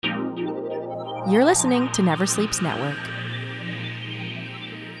You're listening to Never Sleeps Network.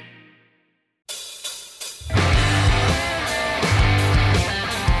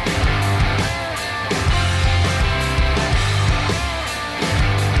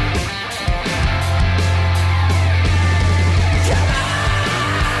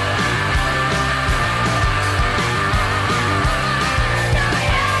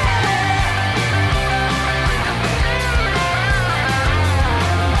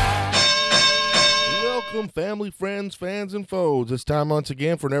 Family, friends, fans, and foes. It's time once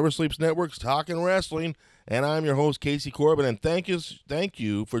again for Never Sleeps Network's Talking Wrestling, and I'm your host, Casey Corbin, and thank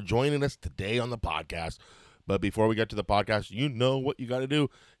you for joining us today on the podcast. But before we get to the podcast, you know what you got to do.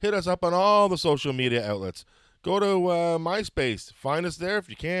 Hit us up on all the social media outlets. Go to MySpace. Find us there if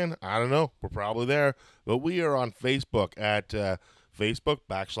you can. I don't know. We're probably there. But we are on Facebook at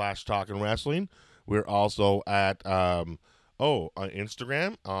Facebook.com/Talking Wrestling. We're also at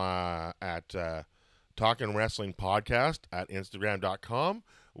Instagram at Talking Wrestling Podcast at Instagram.com.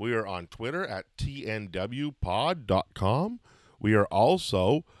 We are on Twitter at TNWpod.com. We are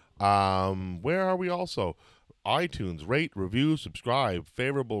also, where are we also? iTunes, rate, review, subscribe,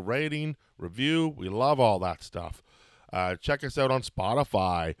 favorable rating, review. We love all that stuff. Check us out on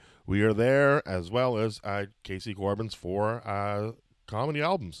Spotify. We are there, as well as Casey Corbin's 4 comedy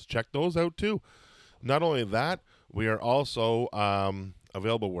albums. Check those out too. Not only that, we are also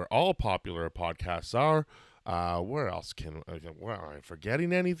available where all popular podcasts are. Where else am I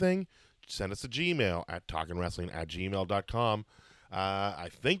forgetting anything? Send us a Gmail at talkingwrestling@gmail.com. I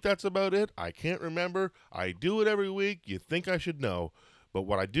think that's about it. I can't remember. I do it every week. You think I should know. But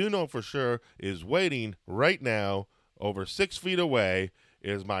what I do know for sure is waiting right now, over 6 feet away,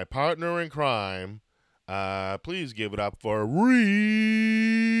 is my partner in crime. Please give it up for Reese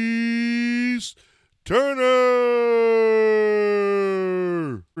Turner.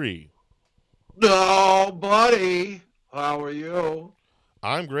 No, buddy. How are you?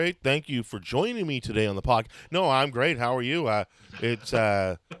 I'm great. Thank you for joining me today on the pod. No, I'm great. How are you? I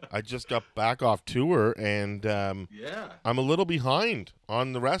just got back off tour, and I'm a little behind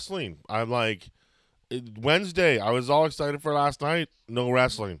on the wrestling. I'm like, Wednesday, I was all excited for last night. No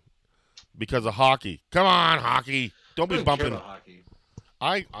wrestling because of hockey. Come on, hockey. Don't be bumping. Hockey.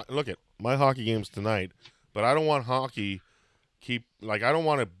 I look at my hockey games tonight, but I don't want hockey I don't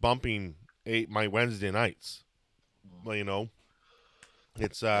want it bumping my Wednesday nights. Well, you know,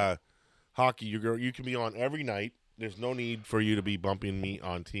 it's hockey. You can be on every night. There's no need for you to be bumping me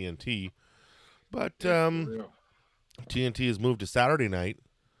on TNT. But TNT has moved to Saturday night,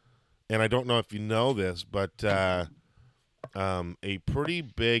 and I don't know if you know this, but a pretty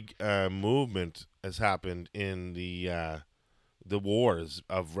big movement has happened in the wars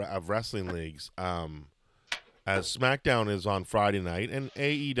of wrestling leagues. As SmackDown is on Friday night and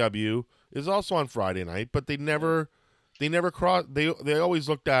AEW is also on Friday night, but they never cross. They always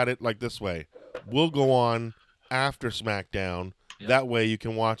looked at it like this way: we'll go on after SmackDown. Yep. That way you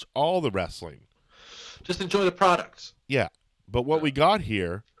can watch all the wrestling. Just enjoy the products. Yeah, but what we got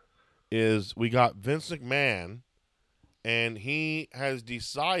here is we got Vince McMahon, and he has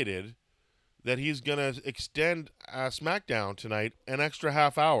decided that he's gonna extend SmackDown tonight an extra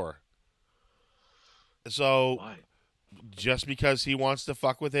half hour. So, why? Just because he wants to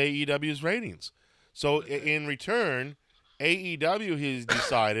fuck with AEW's ratings. So, in return, AEW has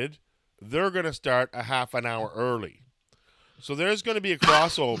decided they're going to start a half an hour early. So, there's going to be a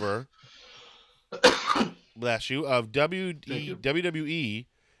crossover, bless you, of WWE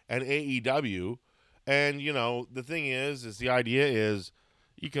and AEW. And, you know, the thing is the idea is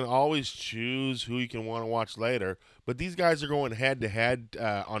you can always choose who you can want to watch later. But these guys are going head-to-head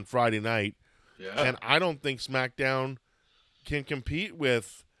on Friday night. Yeah. And I don't think SmackDown can compete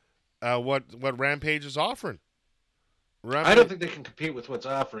with what Rampage is offering. I don't think they can compete with what's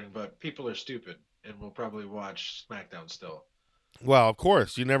offering, but people are stupid and will probably watch SmackDown still. Well, of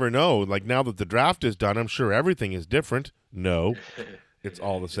course, you never know. Like now that the draft is done, I'm sure everything is different. No, it's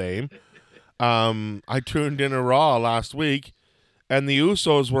all the same. I tuned in a Raw last week, and the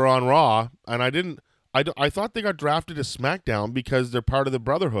Usos were on Raw, and I thought they got drafted to SmackDown because they're part of the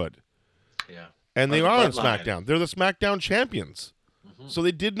Brotherhood. Yeah. And they are on SmackDown. They're the SmackDown champions. Mm-hmm. So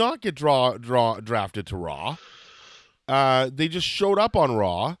they did not get drafted to Raw. They just showed up on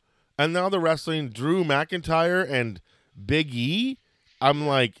Raw, and now they're wrestling Drew McIntyre and Big E. I'm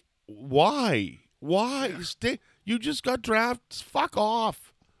like, why? Why? Yeah. You just got drafted. Fuck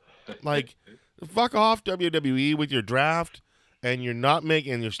off. Like, fuck off, WWE, with your draft, and you're not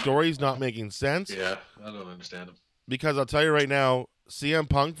making, your story's not making sense. Yeah, I don't understand them. Because I'll tell you right now, CM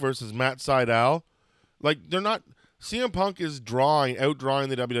Punk versus Matt Sydal, like, they're not. CM Punk is outdrawing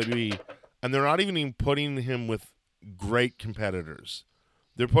the WWE and they're not even putting him with great competitors.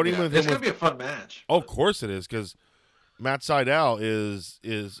 They're putting with him. It's going to be a fun match. Oh, of course it is, because Matt Sydal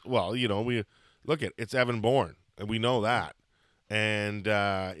is well, we look at it's Evan Bourne, and we know that, and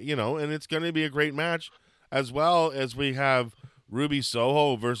and it's going to be a great match, as well as we have Ruby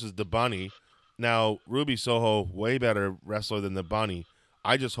Soho versus the Bunny. Now, Ruby Soho, way better wrestler than the Bunny.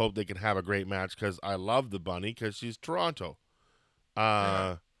 I just hope they can have a great match because I love the Bunny because she's Toronto.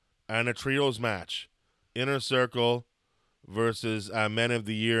 And a trios match, Inner Circle versus Men of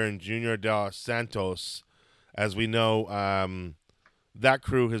the Year and Junior Dos Santos. As we know, that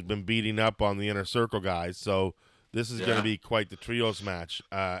crew has been beating up on the Inner Circle guys, so this is going to be quite the trios match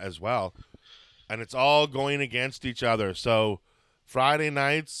as well. And it's all going against each other. So Friday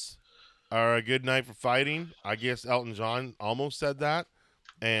nights are a good night for fighting. I guess Elton John almost said that.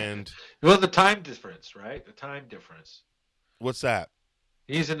 And well, the time difference, right? The time difference. What's that?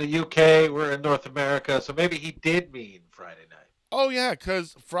 He's in the UK. We're in North America, so maybe he did mean Friday night. Oh yeah,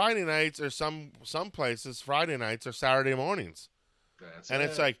 because Friday nights are some places. Friday nights are Saturday mornings,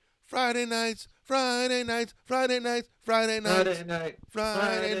 it's like Friday nights, Friday nights, Friday nights, Friday nights, Friday night,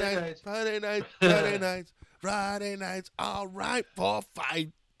 Friday nights, Friday nights, Friday nights, Friday nights. All right for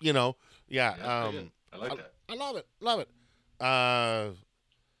fight. Yeah. I like that. I love it.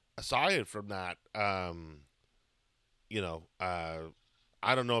 Aside from that, I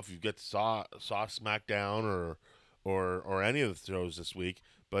don't know if you saw SmackDown or any of the shows this week,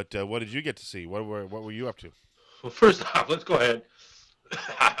 but what did you get to see? What were you up to? Well, first off, let's go ahead.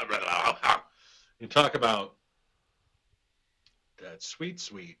 You talk about that sweet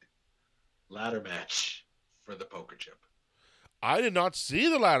ladder match for the poker chip. I did not see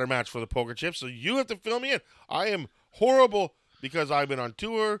the ladder match for the poker chip, so you have to fill me in. I am horrible because I've been on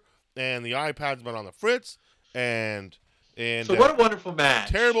tour and the iPad's been on the fritz and so what a wonderful match.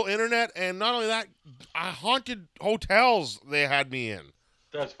 Terrible internet, and not only that, haunted hotels they had me in.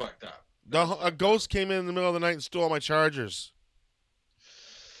 That's fucked up. A ghost came in the middle of the night and stole my chargers.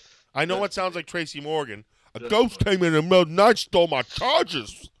 I know it sounds like Tracy Morgan. A ghost came in the middle of the night and stole my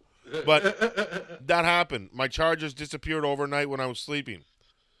chargers. But that happened. My chargers disappeared overnight when I was sleeping.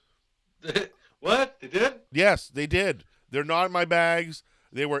 What? They did? Yes, they did. They're not in my bags.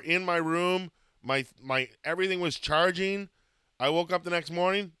 They were in my room. My everything was charging. I woke up the next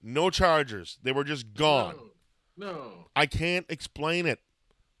morning, no chargers. They were just gone. No. I can't explain it.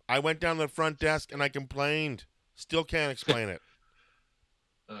 I went down to the front desk and I complained. Still can't explain it.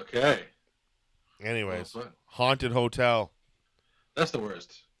 Okay. Anyways, haunted hotel. That's the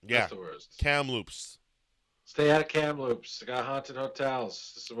worst. Yeah. That's the worst. Kamloops. Stay out of Kamloops. They got haunted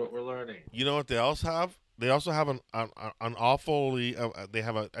hotels. This is what we're learning. You know what they also have? They also have an awfully. They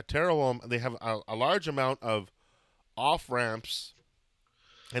have a terrible. They have a large amount of off ramps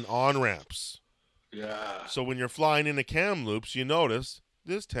and on ramps. Yeah. So when you're flying into Kamloops, you notice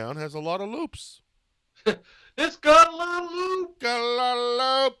this town has a lot of loops. It's got a lot of loops. Got a lot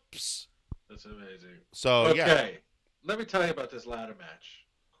of loops. That's amazing. So okay, let me tell you about this ladder match.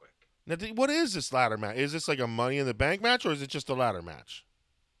 Quick. Now, what is this ladder match? Is this like a Money in the Bank match, or is it just a ladder match?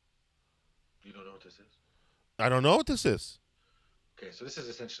 You don't know what this is? I don't know what this is. Okay, so this is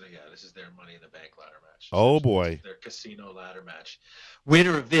essentially, this is their Money in the Bank ladder match. Oh, boy. Their casino ladder match.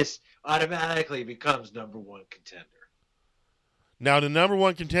 Winner of this automatically becomes number one contender. Now, the number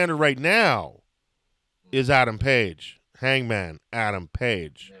one contender right now is Adam Page. Hangman Adam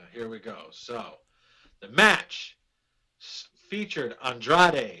Page. Now, here we go. So, the match featured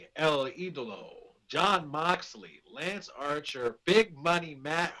Andrade El Idolo, Jon Moxley, Lance Archer, Big Money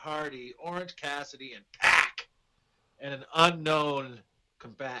Matt Hardy, Orange Cassidy, and Pac, and an unknown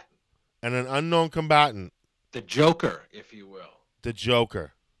combatant. The Joker, if you will. The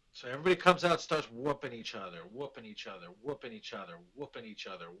Joker. So everybody comes out, starts whooping each other.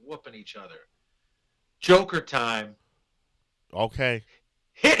 Joker time. Okay.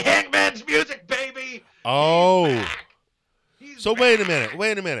 Hit Hangman's music, baby. Oh. He's so back.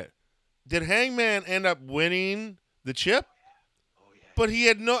 Wait a minute. Did Hangman end up winning the chip? Oh yeah. But he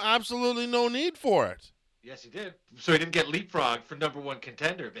had absolutely no need for it. Yes, he did. So he didn't get leapfrogged for number one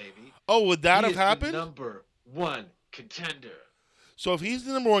contender, baby. Oh, would that have happened? The number one contender. So if he's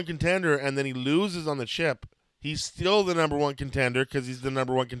the number one contender and then he loses on the chip, he's still the number one contender because he's the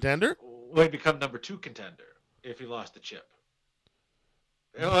number one contender? Well, he'd become number two contender if he lost the chip.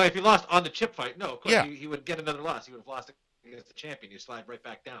 Well, if he lost on the chip fight, no, of course, he would get another loss. He would have lost against the champion. He'd slide right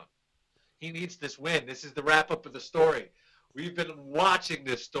back down. He needs this win. This is the wrap-up of the story. We've been watching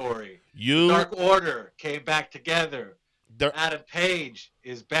this story. Dark Order came back together. Adam Page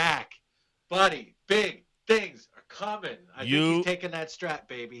is back. Buddy, big things are coming. I think he's taking that strap,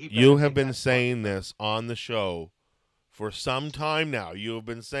 baby. You have been saying this on the show for some time now. You have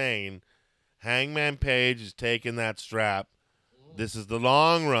been saying Hangman Page is taking that strap. This is the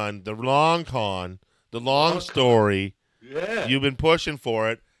long run, the long con, the long story. Yeah. You've been pushing for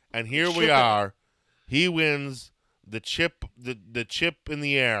it, and here we are. He wins the chip, the chip in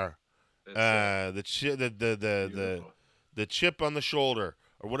the air, the chip on the shoulder,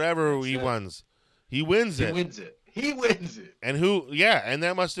 or whatever he wins. He wins it. He wins it. And and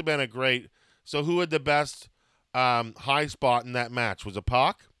that must have been a great. So who had the best high spot in that match? Was it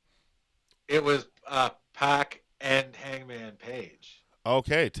Pac? It was Pac and Hangman Page.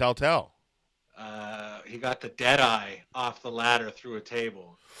 Okay, tell. He got the dead eye off the ladder through a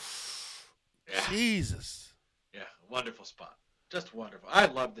table. Yeah. Jesus. Yeah, wonderful spot. Just wonderful. I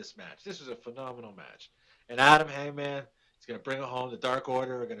love this match. This was a phenomenal match. And Adam Hangman is going to bring it home. The Dark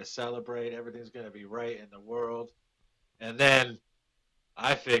Order are going to celebrate. Everything's going to be right in the world. And then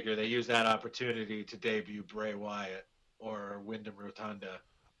I figure they use that opportunity to debut Bray Wyatt or Wyndham Rotunda.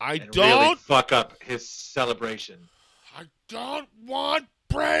 Really fuck up his celebration. I don't want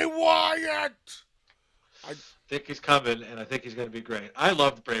Bray Wyatt. I think he's coming, and I think he's going to be great. I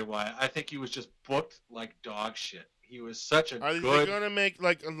loved Bray Wyatt. I think he was just booked like dog shit. He was such a Are good... they going to make,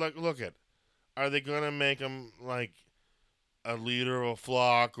 like, look at, are they going to make him, like, a leader of a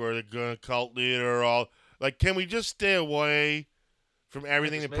flock, or are they going to cult leader, or all... Like, can we just stay away from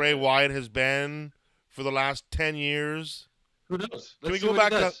everything that Bray Wyatt has been for the last 10 years? Who knows? Can we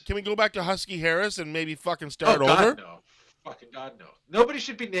go back to Husky Harris and maybe fucking start God, over? No. Fucking God, no. Nobody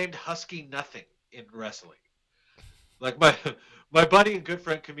should be named Husky Nothing in wrestling. Like my buddy and good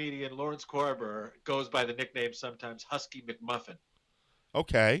friend comedian Lawrence Korber goes by the nickname sometimes Husky McMuffin.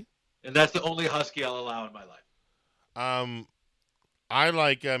 Okay. And that's the only Husky I'll allow in my life. I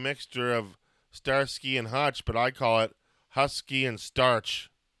like a mixture of Starsky and Hutch, but I call it Husky and Starch.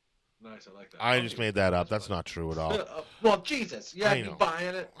 Nice, I like that. I just made that up. That's not true at all. Well, Jesus, you had me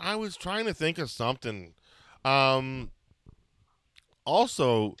buying it. I was trying to think of something.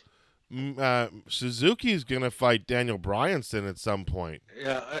 Also, Suzuki's going to fight Daniel Bryanson at some point.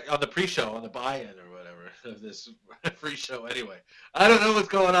 Yeah, on the pre-show, on the buy-in or whatever of this free show anyway. I don't know what's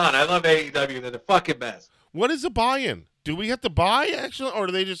going on. I love AEW. They're the fucking best. What is a buy-in? Do we have to buy, actually, or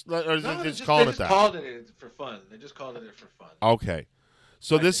do they just, or is it just called it that? They just called it for fun. They just called it for fun. Okay.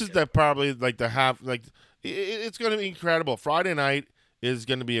 So this is probably like the half, like, it's going to be incredible. Friday night is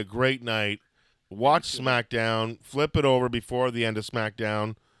going to be a great night. Watch SmackDown. Flip it over before the end of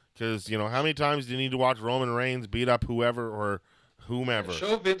SmackDown. Because, you know, how many times do you need to watch Roman Reigns beat up whoever or whomever?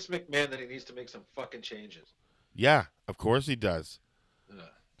 Show Vince McMahon that he needs to make some fucking changes. Yeah, of course he does.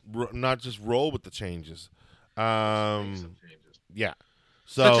 Not just roll with the changes. Yeah.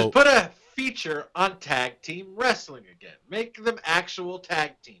 So just put a feature on tag team wrestling again. Make them actual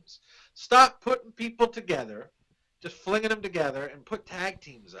tag teams. Stop putting people together, just flinging them together, and put tag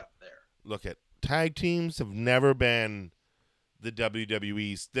teams up there. Look, tag teams have never been the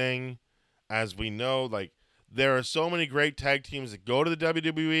WWE's thing. As we know, like, there are so many great tag teams that go to the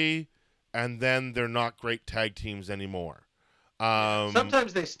WWE, and then they're not great tag teams anymore.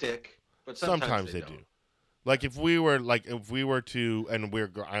 Sometimes they stick, but sometimes they do. Like, if we were to, and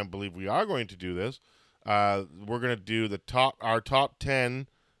I believe we are going to do this, we're going to do our top 10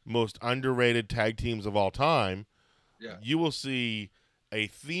 most underrated tag teams of all time. Yeah. You will see a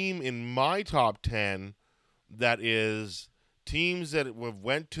theme in my top 10 that is teams that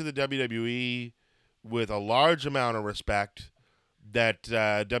went to the WWE with a large amount of respect, that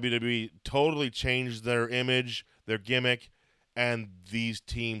WWE totally changed their image, their gimmick, and these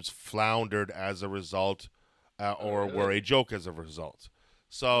teams floundered as a result, or were a joke as a result.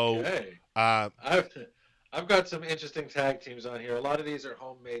 So, I've got some interesting tag teams on here. A lot of these are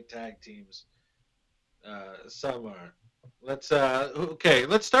homemade tag teams. Some are. Let's start,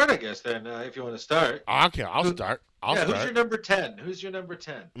 I guess, then, if you want to start. Okay, I'll start. Who's your number 10? Who's your number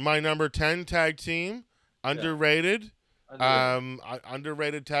 10? My number 10 tag team, underrated.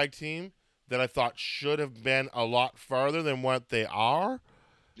 Underrated tag team that I thought should have been a lot farther than what they are.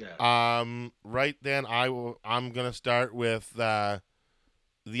 Yeah. Right then, I'm gonna start with the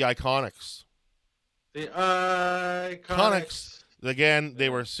Iconics. The Iconics. Again, they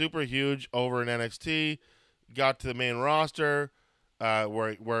were super huge over in NXT. Got to the main roster.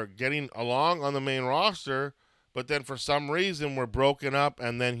 We're getting along on the main roster, but then for some reason we're broken up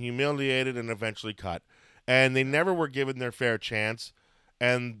and then humiliated and eventually cut. And they never were given their fair chance.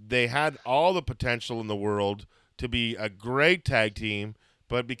 And they had all the potential in the world to be a great tag team,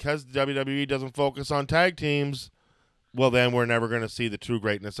 but because WWE doesn't focus on tag teams, well, then we're never going to see the true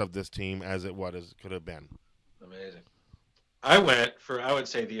greatness of this team as it could have been. Amazing. I went for, I would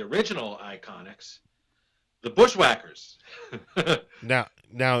say, the original Iconics, the Bushwhackers. Now,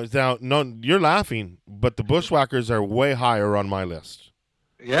 no, you're laughing, but the Bushwhackers are way higher on my list.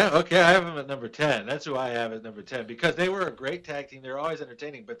 Yeah, okay, I have them at number 10. That's who I have at number 10 because they were a great tag team. They're always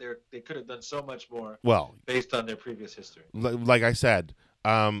entertaining, but they could have done so much more Well, based on their previous history. like I said,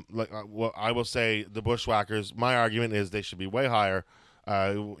 well, I will say the Bushwhackers. My argument is they should be way higher.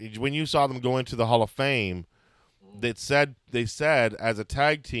 When you saw them go into the Hall of Fame, they said as a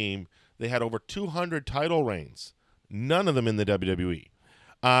tag team they had over 200 title reigns. None of them in the WWE.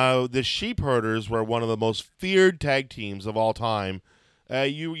 The Sheepherders were one of the most feared tag teams of all time.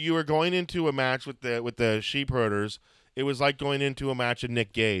 You were going into a match with the Sheepherders. It was like going into a match with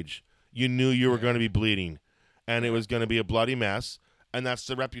Nick Gage. You knew you were going to be bleeding, and it was going to be a bloody mess. And that's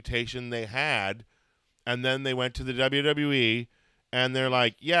the reputation they had. And then they went to the WWE, and they're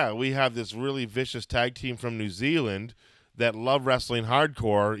like, yeah, we have this really vicious tag team from New Zealand that love wrestling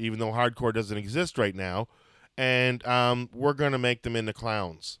hardcore, even though hardcore doesn't exist right now. And we're going to make them into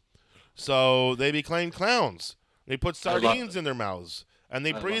clowns. So they became clowns. They put sardines in their mouths. And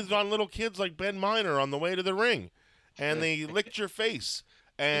they breathed on little kids like Ben Miner on the way to the ring. And they licked your face.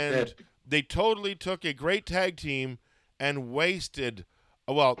 And they totally took a great tag team and wasted.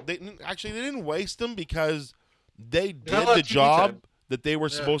 Well, they didn't waste them because they did the job that they were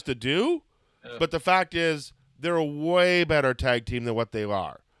supposed to do. Yeah. But the fact is, they're a way better tag team than what they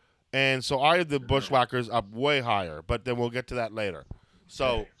are. And so I have the Bushwhackers up way higher. But then we'll get to that later.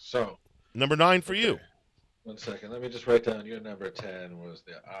 So number 9 for you. 1 second. Let me just write down your number 10 was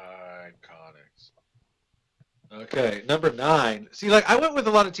the Iconics. Okay, number 9. See, like I went with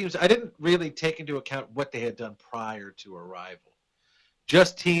a lot of teams. I didn't really take into account what they had done prior to Arrival.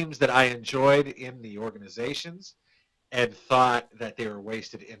 Just teams that I enjoyed in the organizations and thought that they were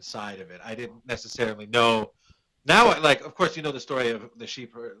wasted inside of it. I didn't necessarily know. Now, like, of course, you know the story of the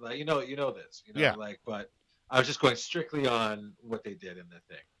sheep. Like, you know this. Yeah. Like, but I was just going strictly on what they did in the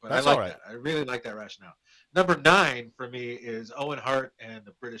thing. But That's I like all right. that. I really like that rationale. Number 9 for me is Owen Hart and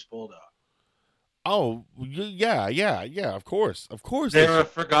the British Bulldog. Oh, yeah, of course. They were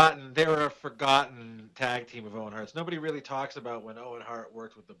a forgotten tag team of Owen Hart's. Nobody really talks about when Owen Hart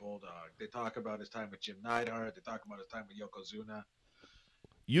worked with the Bulldog. They talk about his time with Jim Neidhart. They talk about his time with Yokozuna.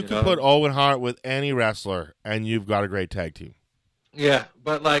 You can put Owen Hart with any wrestler, and you've got a great tag team. Yeah,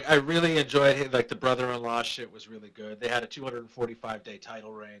 but like I really enjoyed it. Like the brother-in-law shit was really good. They had a 245-day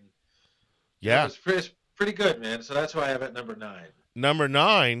title reign. Yeah, it was pretty good, man. So that's why I have it number 9. Number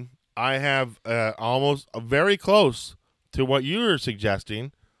 9, I have almost very close to what you were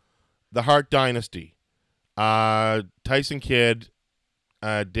suggesting. The Hart Dynasty, Tyson Kidd,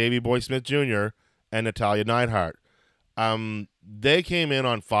 Davey Boy Smith Jr., and Natalya Neidhart. They came in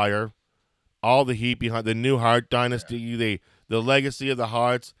on fire. All the heat behind the new Hart Dynasty. Yeah. The legacy of the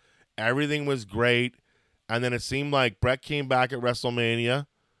Harts, everything was great. And then it seemed like Brett came back at WrestleMania,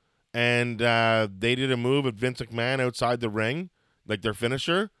 and they did a move at Vince McMahon outside the ring, like their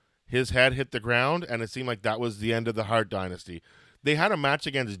finisher. His head hit the ground, and it seemed like that was the end of the Hart Dynasty. They had a match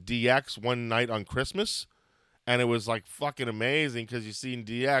against DX one night on Christmas, and it was like fucking amazing because you seen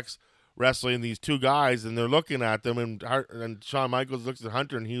DX wrestling these two guys, and they're looking at them, and Shawn Michaels looks at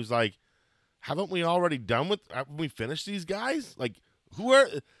Hunter, and he was like, haven't we already haven't we finished these guys? Like,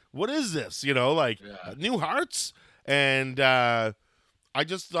 what is this? New Hearts? And I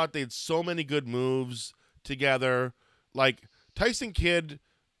just thought they had so many good moves together. Like, Tyson Kidd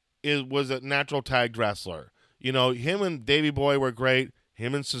was a natural tagged wrestler. Him and Davey Boy were great.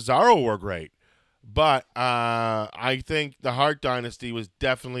 Him and Cesaro were great. But I think the Hart Dynasty was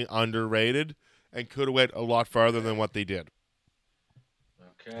definitely underrated and could have went a lot farther than what they did.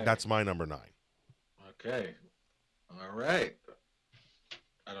 Okay. That's my number 9. Okay. All right.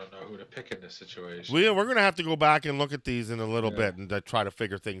 I don't know who to pick in this situation. We're going to have to go back and look at these in a little bit and try to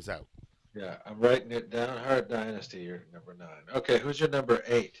figure things out. Yeah, I'm writing it down. Hart Dynasty, you're number 9. Okay, who's your number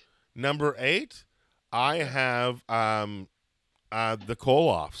 8? Number 8, I have the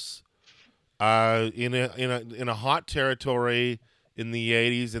Koloffs. In a hot territory in the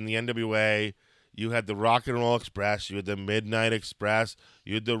 80s in the NWA, you had the Rock and Roll Express, you had the Midnight Express,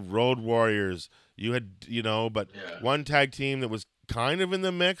 you had the Road Warriors, you had, one tag team that was kind of in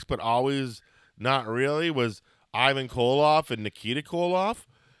the mix, but always not really, was Ivan Koloff and Nikita Koloff.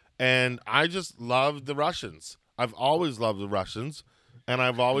 And I just loved the Russians. I've always loved the Russians, and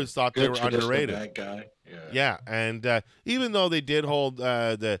I've always thought they were underrated. Bad guy. Yeah, and even though they did hold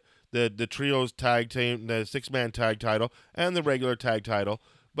the trios tag team, the 6-man tag title, and the regular tag title,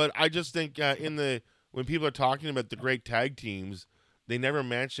 but I just think when people are talking about the great tag teams, they never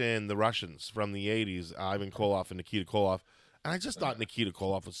mention the Russians from the 80s, Ivan Koloff and Nikita Koloff. And I just thought Nikita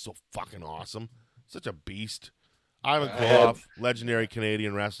Koloff was so fucking awesome. Such a beast. Ivan Koloff, legendary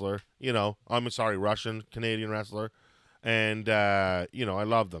Canadian wrestler. I'm sorry, Russian Canadian wrestler. And, I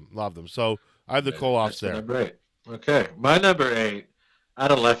love them. So I have the Koloffs there. Number 8. Okay. My number 8,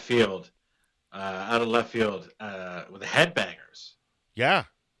 out of left field, with the Headbangers. Yeah.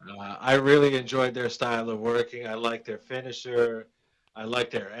 I really enjoyed their style of working. I liked their finisher. I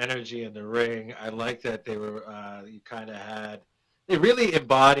liked their energy in the ring. I liked that they were, they really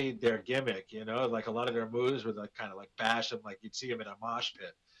embodied their gimmick, like a lot of their moves were like kind of like bash them, like you'd see them in a mosh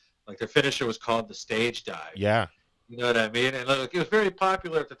pit. Like their finisher was called the stage dive. Yeah. You know what I mean? And look, it was very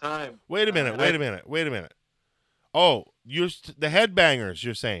popular at the time. Wait a minute. Oh, the Headbangers,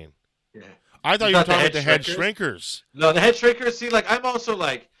 you're saying? Yeah. I thought you were talking about the Head Shrinkers. No, the Head Shrinkers. See, like I'm also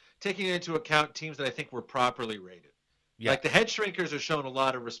like taking into account teams that I think were properly rated. Yeah. Like the Head Shrinkers are shown a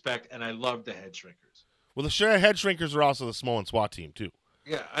lot of respect, and I love the Head Shrinkers. Well, the Head Shrinkers are also the Small and SWAT team too.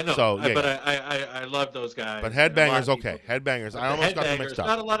 Yeah, I know. So, I love those guys. But Headbangers, okay. Headbangers. I almost got them mixed up.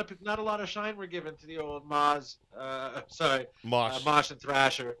 Not a lot of shine were given to the old Mosh and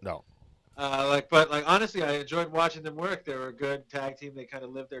Thrasher. No. But honestly, I enjoyed watching them work. They were a good tag team. They kind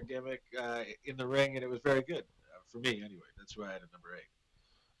of lived their gimmick in the ring, and it was very good for me. Anyway, that's why I had a number 8.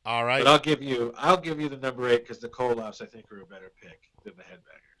 All right. But I'll give you the number 8 because the Koloffs I think are a better pick than the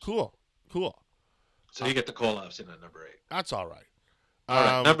Headbangers. Cool. So you get the Koloffs in at number 8. That's all right.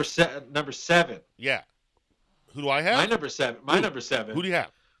 All right, number 7. Yeah. Who do I have? My number 7. Who do you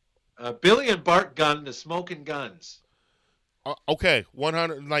have? Billy and Bart Gunn, the Smoking Guns. Okay,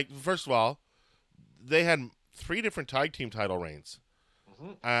 100. First of all, they had 3 different tag team title reigns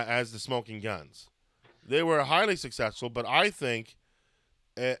as the Smoking Guns. They were highly successful, but I think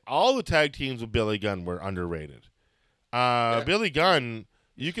all the tag teams with Billy Gunn were underrated. Billy Gunn,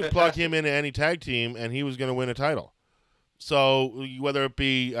 you could plug him into any tag team, and he was going to win a title. So whether it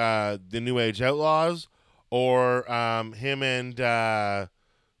be the New Age Outlaws or him and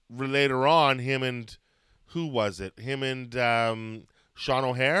later on him and who was it? Him and Sean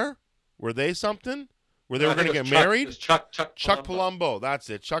O'Hare, were they something? Were they going to get married? Chuck Palumbo.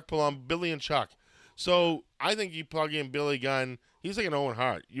 That's it. Chuck Palumbo, Billy and Chuck. So I think you plug in Billy Gunn. He's like an Owen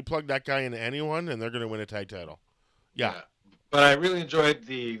Hart. You plug that guy into anyone, and they're going to win a tag title. Yeah. But I really enjoyed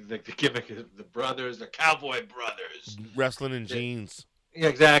the gimmick of the brothers, the Cowboy Brothers, wrestling in jeans. Yeah,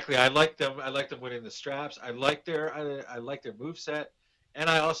 exactly. I like them. I like them winning the straps. I like their moveset, and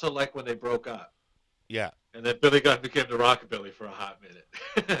I also like when they broke up. Yeah. And then Billy Gunn became the Rockabilly for a hot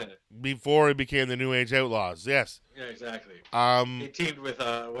minute. Before he became the New Age Outlaws. Yes. Yeah, exactly. He teamed with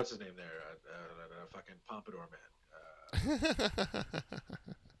what's his name there? Fucking Pompadour Man.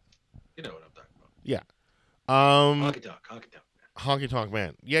 You know what I'm talking about. Yeah. Honky Tonk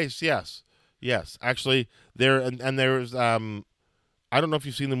Man. Yes. Actually, there's I don't know if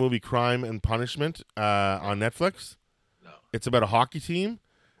you've seen the movie Crime and Punishment on Netflix. No. It's about a hockey team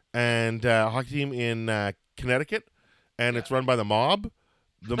and a hockey team in Connecticut, and it's run by the mob.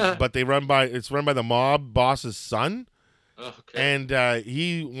 It's run by the mob boss's son. Okay. And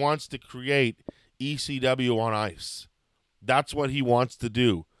he wants to create ECW on Ice. That's what he wants to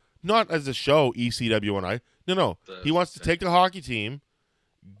do. Not as a show, ECW on Ice. No. He wants to take the hockey team,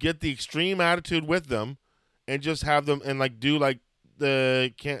 get the Extreme Attitude with them, and just have them and do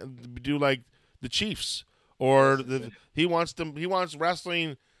the Chiefs or he wants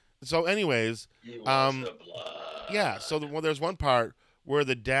wrestling. So, anyways, he wants the blood. Yeah. So there's one part where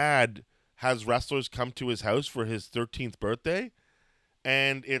the dad has wrestlers come to his house for his 13th birthday,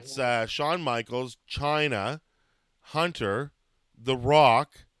 and it's Shawn Michaels, Chyna, Hunter, The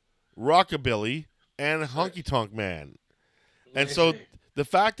Rock, Rockabilly, and Honky Tonk Man. And so the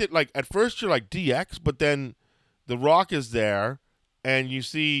fact that at first you're like DX, but then The Rock is there, and you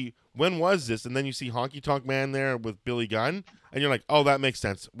see when was this, and then you see Honky Tonk Man there with Billy Gunn, and you're like, oh, that makes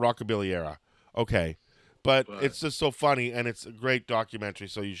sense, Rockabilly era, okay. But it's just so funny, and it's a great documentary,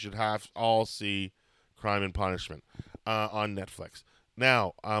 so you should all see Crime and Punishment on Netflix.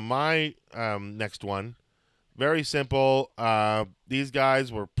 Now, my next one. Very simple. These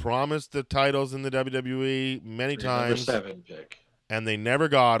guys were promised the titles in the WWE many times. Number 7 pick. And they never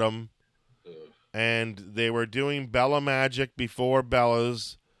got them. And they were doing Bella Magic before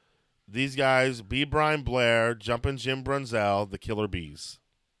Bella's. These guys, B. Brian Blair, Jumpin' Jim Brunzell, the Killer Bees.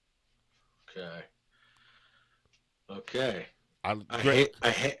 Okay. I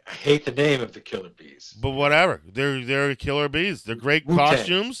hate the name of the Killer Bees. But whatever. They're Killer Bees. They're great Wu-Tang.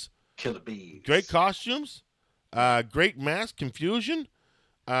 Costumes. Killer Bees. Great costumes. Great mask confusion.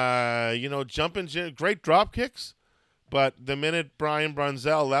 Jumping, great drop kicks. But the minute Brian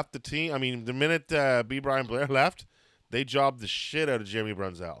Brunzell left the team, the minute B. Brian Blair left, they jobbed the shit out of Jimmy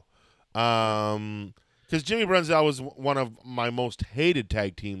Brunzell. Because Jimmy Brunzell was one of my most hated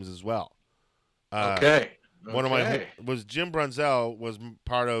tag teams as well. One of my Jim Brunzell was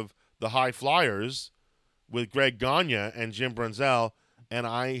part of the High Flyers with Greg Gagne and Jim Brunzell, and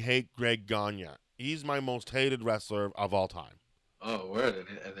I hate Greg Gagne. He's my most hated wrestler of all time. Oh, word!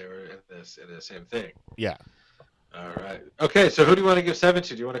 And they were in the same thing. Yeah. All right. Okay, so who do you want to give 7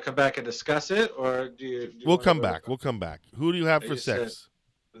 to? Do you want to come back and discuss it, or do you We'll come back. We'll come back. Who do you have for 6?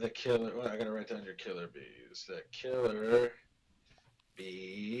 The Killer. Well, I gotta write down your Killer Bees. The Killer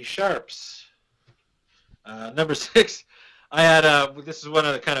Bee Sharps. Number 6. I had this is one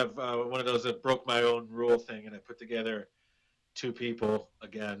of the kind of one of those that broke my own rule thing, and I put together 2 people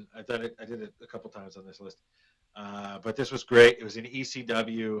again. I did it a couple times on this list, but this was great. It was in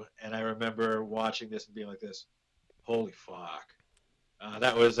ECW, and I remember watching this and being like this, holy fuck.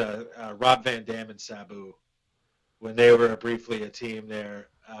 That was Rob Van Dam and Sabu when they were briefly a team there.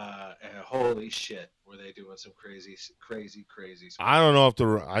 And holy shit, were they doing some crazy stuff. I don't know if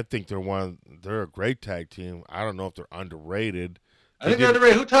I think they're a great tag team. I don't know if they're underrated. I think they're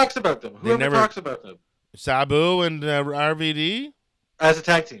underrated. Who talks about them? Who talks about them? Sabu and RVD? As a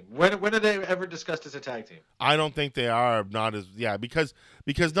tag team. When are they ever discussed as a tag team? I don't think they are. Because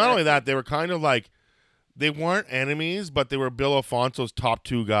not only that, they were kind of like, they weren't enemies, but they were Bill Alfonso's top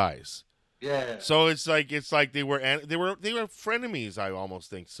 2 guys. Yeah. So it's like they were frenemies. I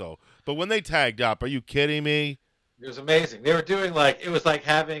almost think so. But when they tagged up, are you kidding me? It was amazing. They were doing it was like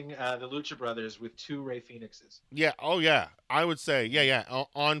having the Lucha Brothers with 2 Rey Fenixes. Yeah. Oh yeah. I would say yeah.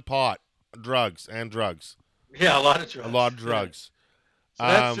 On pot, drugs. Yeah, a lot of drugs. A lot of drugs. So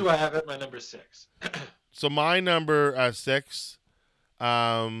that's who I have at my number 6. So my number 6,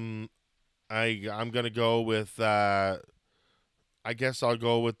 I'm gonna go with. I guess I'll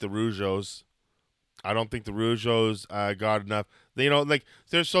go with the Rougeaus. I don't think the Rougeaus got enough. The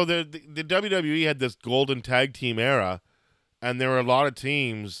WWE had this golden tag team era, and there were a lot of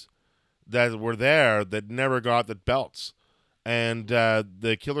teams that were there that never got the belts. And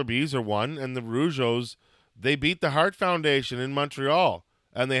the Killer Bees are one, and the Rougeaus, they beat the Hart Foundation in Montreal,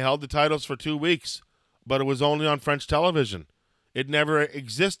 and they held the titles for 2 weeks, but it was only on French television. It never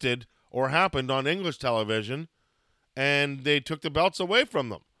existed or happened on English television. And they took the belts away from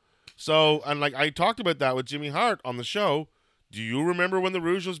them. So, and I talked about that with Jimmy Hart on the show. Do you remember when the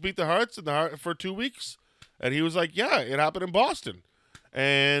Rougeaus beat the Harts for 2 weeks? And he was like, yeah, it happened in Boston.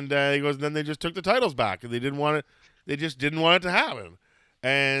 And he goes, and then they just took the titles back. And they didn't want it. They just didn't want it to happen.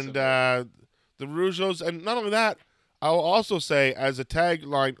 And the Rougeaus, and not only that, I'll also say as a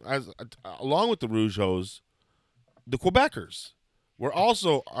tagline, along with the Rougeaus, the Quebecers were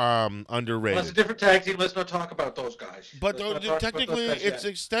also underrated. Well, that's a different tag team. Let's not talk about those guys. But technically, it's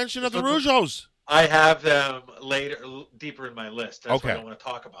an extension of the Rougeaus. I have them deeper in my list. That's why I don't want to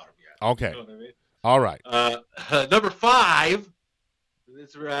talk about them yet. Okay. You know what I mean? All right. Number 5. This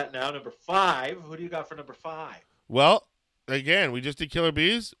is where we're at now. Number 5. Who do you got for number 5? Well, again, we just did Killer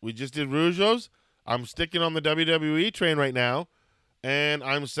Bees. We just did Rougeaus. I'm sticking on the WWE train right now, and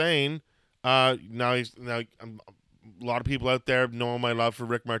I'm saying now a lot of people out there know my love for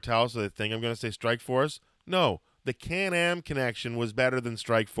Rick Martel, so they think I'm going to say Strike Force. No, the Can-Am connection was better than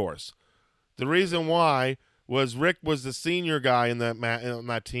Strike Force. The reason why was Rick was the senior guy in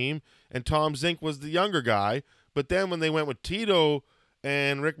that team, and Tom Zink was the younger guy. But then when they went with Tito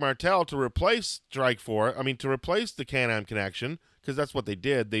and Rick Martel to replace to replace the Can-Am connection, because that's what they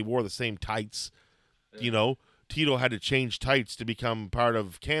did. They wore the same tights. Yeah. You know, Tito had to change tights to become part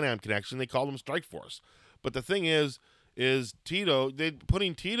of Can-Am connection. They called them Strike Force. But the thing is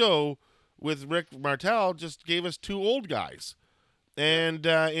putting Tito with Rick Martel just gave us 2 old guys, and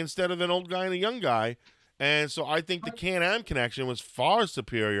instead of an old guy and a young guy, and so I think the Can-Am connection was far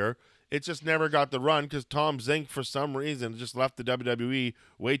superior. It just never got the run because Tom Zink, for some reason, just left the WWE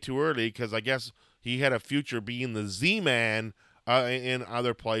way too early because I guess he had a future being the Z-Man in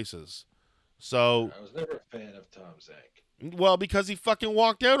other places. So I was never a fan of Tom Zink. Well, because he fucking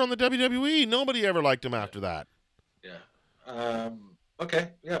walked out on the WWE. Nobody ever liked him after that. Yeah. Okay.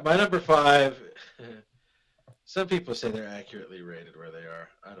 Yeah, my number 5. Some people say they're accurately rated where they are.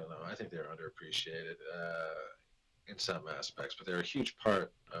 I don't know. I think they're underappreciated in some aspects, but they're a huge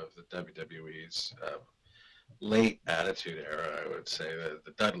part of the WWE's late Attitude Era, I would say.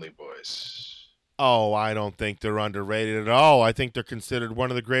 The Dudley Boys. Oh, I don't think they're underrated at all. I think they're considered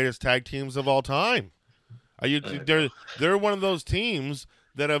one of the greatest tag teams of all time. They're one of those teams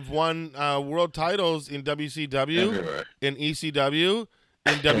that have won world titles in WCW, everywhere. In ECW,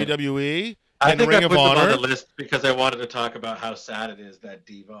 in WWE, I in think Ring I of put them on Honor. the list because I wanted to talk about how sad it is that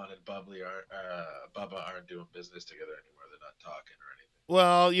Devon and Bubba aren't doing business together anymore. They're not talking or anything.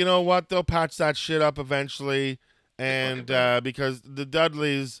 Well, you know what? They'll patch that shit up eventually, They fucking and better. because the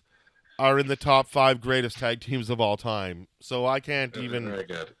Dudleys are in the top 5 greatest tag teams of all time, so I can't They're even. very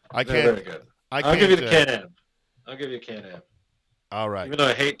good. I They're can't. very good. I I'll give you can't. the Can-Am. I'll give you a Can-Am. All right. Even though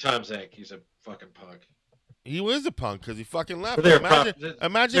I hate Tom Zank, he's a fucking punk. He was a punk because he fucking left. But But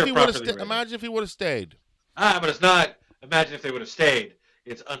imagine if he would have. properly rated. Imagine if he would have stayed. But it's not. Imagine if they would have stayed.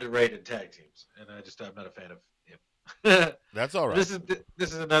 It's underrated tag teams, and I'm not a fan of him. That's all right. This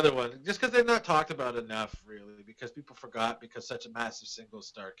is another one, just because they're not talked about enough, really, because people forgot because such a massive single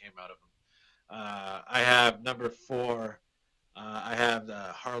star came out of them. I have number 4. I have the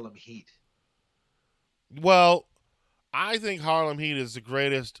Harlem Heat. Well, I think Harlem Heat is the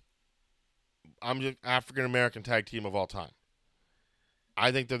greatest African American tag team of all time.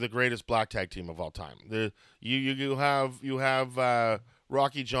 I think they're the greatest black tag team of all time. You have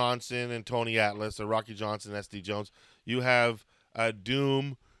Rocky Johnson and Tony Atlas, or Rocky Johnson and SD Jones. You have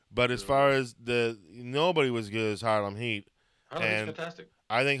Doom, but as far as nobody was good as Harlem Heat. Harlem Heat's fantastic.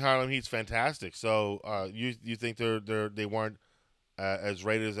 I think Harlem Heat's fantastic. So you think they weren't as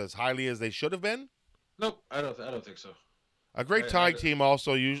rated as highly as they should have been? Nope, I don't think so. A great tag team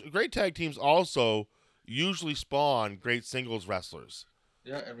also great tag teams also usually spawn great singles wrestlers.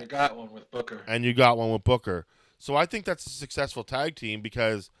 Yeah, and we got one with Booker. And you got one with Booker. So I think that's a successful tag team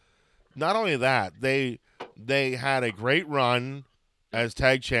because not only that, they had a great run as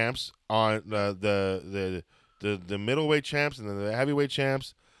tag champs on the middleweight champs and the heavyweight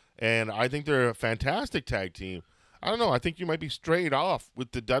champs, and I think they're a fantastic tag team. I don't know. I think you might be straight off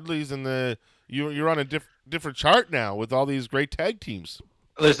with the Dudleys and you're on a different chart now with all these great tag teams.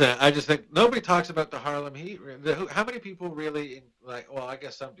 Listen, I just think nobody talks about the Harlem Heat. How many people really like? Well, I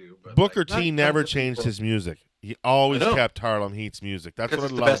guess some do. But Booker T never changed his music. He always kept Harlem Heat's music. That's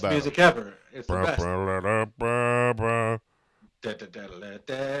what I love about it. It's the best music ever. It's the best.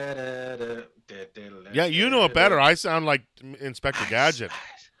 Yeah, you know it better. I sound like Inspector Gadget.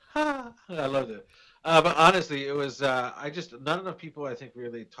 I loved it. But honestly, it was not enough people I think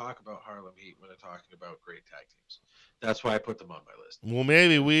really talk about Harlem Heat when they're talking about great tag teams. That's why I put them on my list. Well,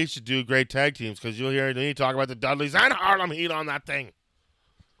 maybe we should do great tag teams because you'll hear me talk about the Dudleys and Harlem Heat on that thing.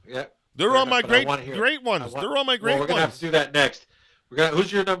 Yeah, they're on my great ones. They're on my great ones. We're gonna have to do that next.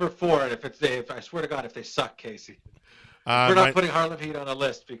 Who's your number 4? And if I swear to God, if they suck, Casey, we're not putting Harlem Heat on a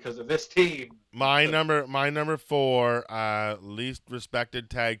list because of this team. My number 4 least respected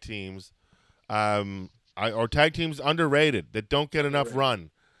tag teams, or tag teams underrated that don't get enough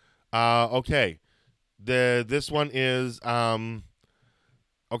run. Okay. This one is they're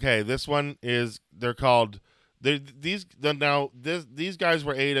called these guys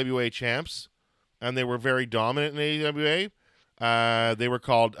were AWA champs and they were very dominant in AWA. They were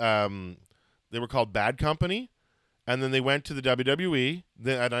called Bad Company, and then they went to the WWE.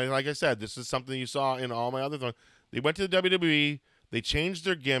 Like I said, this is something you saw in all my other things. They went to the WWE. They changed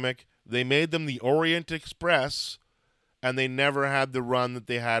their gimmick. They made them the Orient Express. And they never had the run that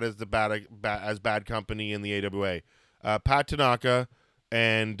they had as Bad Company in the AWA. Pat Tanaka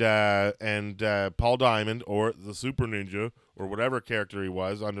and Paul Diamond, or the Super Ninja, or whatever character he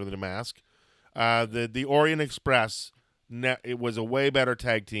was under the mask. The Orient Express, it was a way better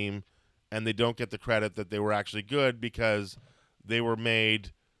tag team, and they don't get the credit that they were actually good because they were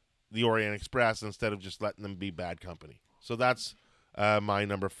made the Orient Express instead of just letting them be Bad Company. So that's my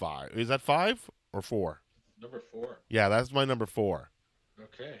number 5. Is that 5 or 4? Number 4. Yeah, that's my number 4.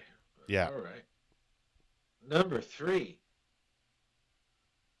 Okay. Yeah. All right. Number 3.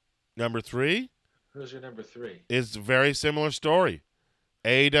 Number 3? Who's your number 3? Is a very similar story.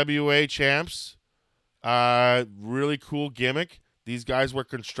 AWA champs. Really cool gimmick. These guys were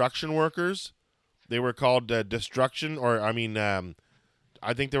construction workers. They were called Destruction,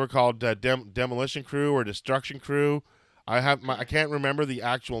 I think they were called Demolition Crew or Destruction Crew. I can't remember the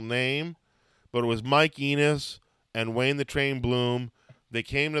actual name. But it was Mike Enos and Wayne the Train Bloom. They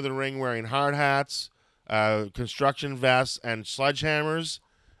came to the ring wearing hard hats, construction vests, and sledgehammers,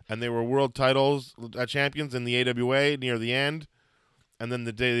 and they were world titles champions in the AWA near the end. And then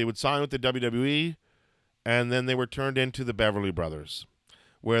they would sign with the WWE, and then they were turned into the Beverly Brothers,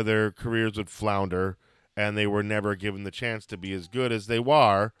 where their careers would flounder, and they were never given the chance to be as good as they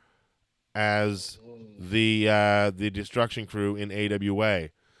were as the Destruction Crew in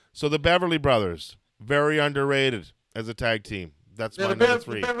AWA. So the Beverly Brothers, very underrated as a tag team. That's my number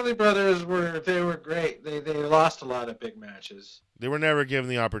 3. The Beverly Brothers were great. They lost a lot of big matches. They were never given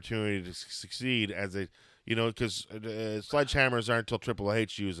the opportunity to succeed as a because sledgehammers aren't until Triple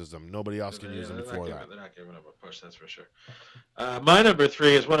H uses them. Nobody else can use them before that. They're not giving them a push, that's for sure. My number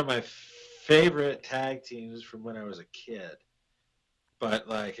 3 is one of my favorite tag teams from when I was a kid. But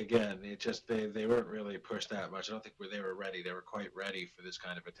again, it just they weren't really pushed that much. I don't think they were ready. They were quite ready for this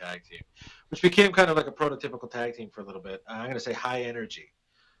kind of a tag team, which became kind of like a prototypical tag team for a little bit. I'm going to say High Energy,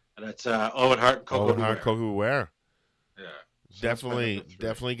 and that's Owen Hart and Koko Beware. Yeah, so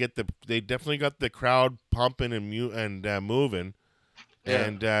definitely got the crowd pumping and moving. Yeah.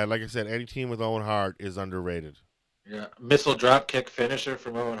 And like I said, any team with Owen Hart is underrated. Yeah, missile drop kick finisher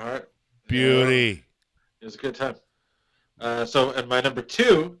from Owen Hart. Beauty. It was a good time. And my number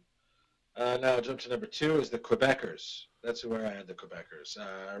 2, now I'll jump to number 2, is the Quebecers. That's where I had the Quebecers.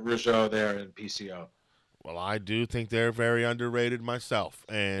 Rougeau there and PCO. Well, I do think they're very underrated myself.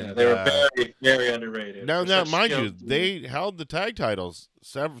 And they were very, very underrated. Now, mind you, they held the tag titles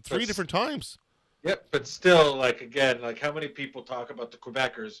 3 different times. Yep, but still, again, how many people talk about the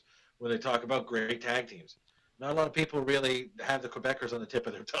Quebecers when they talk about great tag teams? Not a lot of people really have the Quebecers on the tip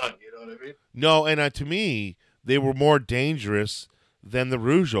of their tongue, you know what I mean? No, and to me, they were more dangerous than the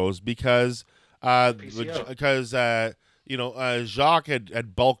Rougeaus because Jacques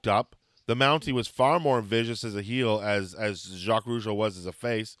had bulked up. The Mountie was far more vicious as a heel as Jacques Rougeau was as a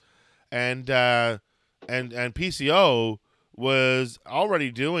face, and PCO was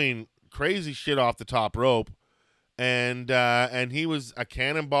already doing crazy shit off the top rope, and he was a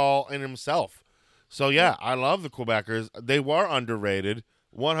cannonball in himself. So yeah, I love the Quebecers. They were underrated,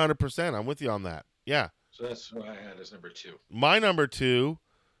 100%. I'm with you on that. Yeah. So that's what I had as number 2. My number 2,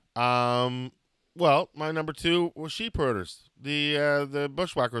 my number 2 was Sheep Herders. The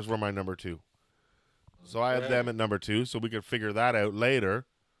Bushwhackers were my number 2. So I had them at number 2, so we could figure that out later.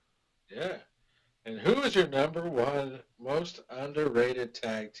 Yeah. And who is your number 1 most underrated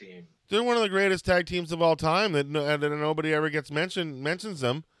tag team? They're one of the greatest tag teams of all time that nobody ever mentions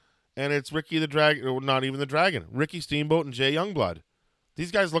them, and it's Ricky the Dragon, or not even the Dragon, Ricky Steamboat and Jay Youngblood.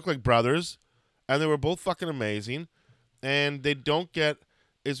 These guys look like brothers. And they were both fucking amazing. And they don't get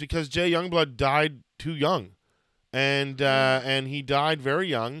is because Jay Youngblood died too young. And he died very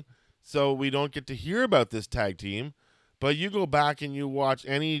young. So we don't get to hear about this tag team. But you go back and you watch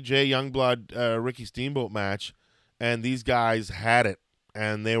any Jay Youngblood Ricky Steamboat match, and these guys had it.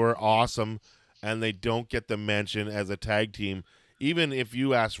 And they were awesome. And they don't get the mention as a tag team. Even if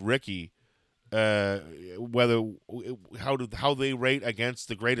you ask Ricky how they rate against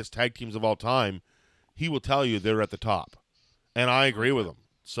the greatest tag teams of all time, he will tell you they're at the top, and I agree with him.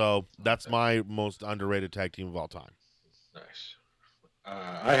 So that's my most underrated tag team of all time. Nice.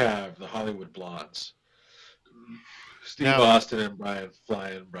 I have the Hollywood Blondes, Steve Austin and Brian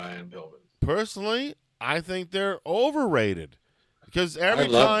Pillman. Personally, I think they're overrated because every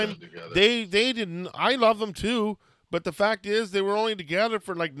time they didn't. I love them too. But the fact is, they were only together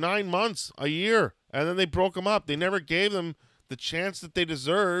for 9 months, a year, and then they broke them up. They never gave them the chance that they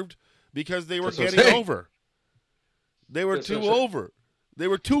deserved because they were getting over. They were too over. They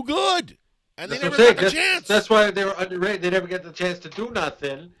were too good, and they never got the chance. That's why they were underrated. They never get the chance to do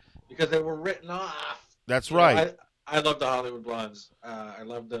nothing because they were written off. That's right. I love the Hollywood Blondes. I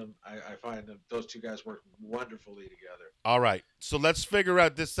love them. I find that those two guys work wonderfully together. All right, so let's figure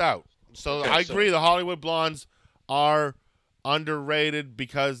this out. So I agree. The Hollywood Blondes are underrated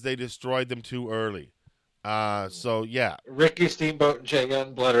because they destroyed them too early. So yeah, Ricky Steamboat and Jay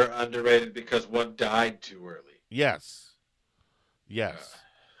Youngblood are underrated because one died too early. Yes.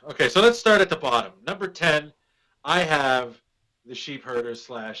 Okay, so let's start at the bottom. Number 10, I have the Sheep Herders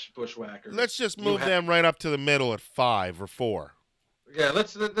 / Bushwhackers. Let's just move them right up to the middle at 5 or 4. Yeah,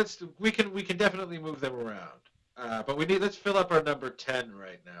 we can definitely move them around. But let's fill up our number 10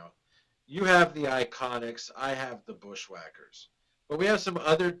 right now. You have the Iconics. I have the Bushwhackers. But we have some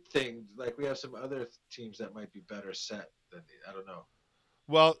other things, we have some other teams that might be better set than I don't know.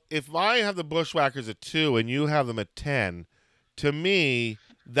 Well, if I have the Bushwhackers at 2 and you have them at 10, to me,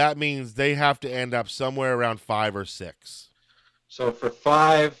 that means they have to end up somewhere around 5 or 6. So for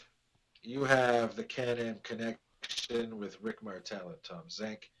 5, you have the Can-Am Connection with Rick Martel and Tom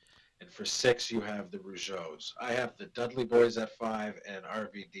Zenk. And for 6, you have the Rougeaus. I have the Dudley Boys at 5 and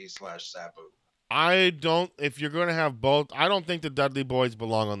RVD / Sabu. If you're going to have both, I don't think the Dudley Boys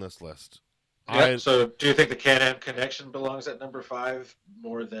belong on this list. Yeah, so do you think the Can-Am Connection belongs at number 5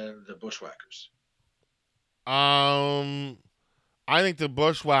 more than the Bushwhackers? I think the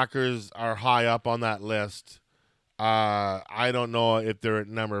Bushwhackers are high up on that list. I don't know if they're at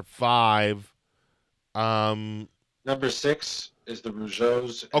number 5. Number 6 is the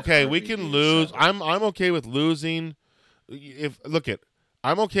Rougeaus. Okay, we can lose. I'm okay with losing.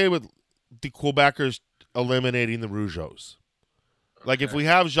 I'm okay with the Quebecers eliminating the Rougeaus. Like, if we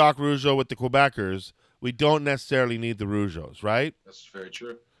have Jacques Rougeau with the Quebecers, we don't necessarily need the Rougeaus, right? That's very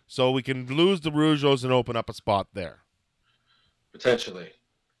true. So we can lose the Rougeaus and open up a spot there. Potentially.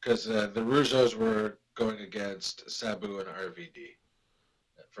 Because the Rougeaus were going against Sabu and RVD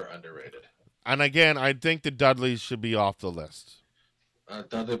for underrated. And again, I think the Dudleys should be off the list.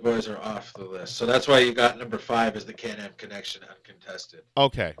 Dudley boys are off the list. So that's why you got number 5 as the Can-Am Connection uncontested.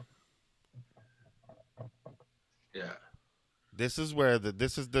 Okay. Yeah. This is where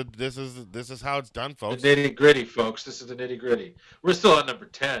this is how it's done, folks. The nitty-gritty, folks. This is the nitty-gritty. We're still on number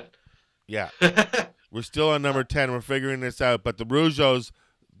 10. Yeah. We're still on number 10. We're figuring this out. But the Rougeaus,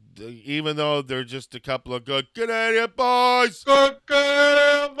 even though they're just a couple of good Canadian boys. Good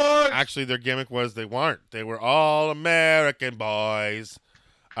Canadian boys. Actually, their gimmick was they weren't. They were all American boys.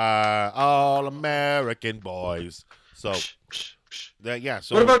 All American boys. So, yeah.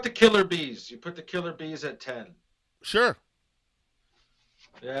 So what about the Killer Bees? You put the Killer Bees at 10. Sure.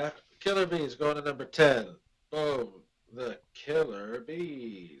 Yeah. Killer Bees going to number 10. Boom. The Killer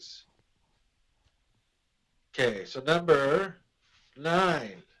Bees. Okay, so number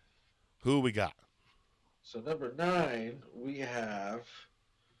 9. Who we got? So number 9, we have.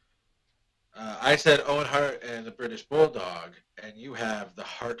 I said Owen Hart and the British Bulldog, and you have the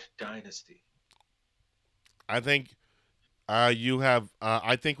Hart Dynasty. I think you have.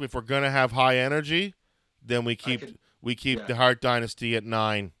 I think if we're gonna have high energy, then we keep the Hart Dynasty at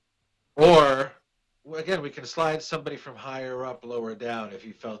 9. Or again, we can slide somebody from higher up, lower down if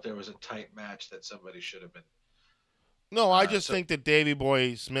you felt there was a tight match that somebody should have been. No, I just think that Davey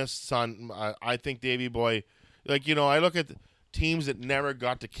Boy Smith's son. I think Davey Boy, I look at teams that never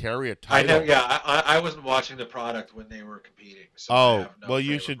got to carry a title. I wasn't watching the product when they were competing. So I have no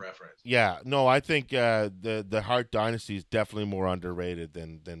you should. Reference. Yeah, no, I think the Hart Dynasty is definitely more underrated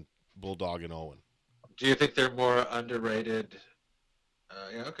than Bulldog and Owen. Do you think they're more underrated?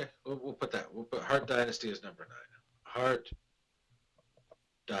 Yeah, okay. We'll put that. We'll put Hart Dynasty as number 9. Hart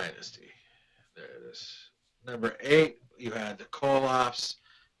Dynasty. There it is. Number 8, you had the Koloffs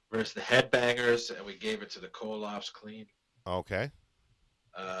versus the Headbangers, and we gave it to the Koloffs clean. Okay.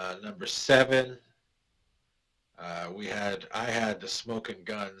 Number 7, I had the Smoking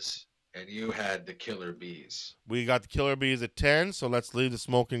Guns, and you had the Killer Bees. We got the Killer Bees at 10, so let's leave the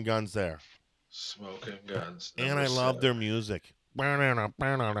Smoking Guns there. Smoking Guns. And I love their music. I have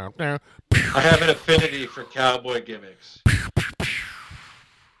an affinity for cowboy gimmicks.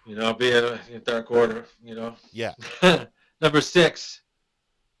 Being in Dark Order, Yeah. Number 6.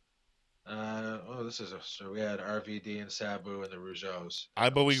 So we had RVD and Sabu and the Rougeaus.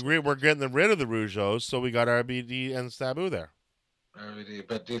 But we're getting rid of the Rougeaus, so we got RVD and Sabu there. RVD,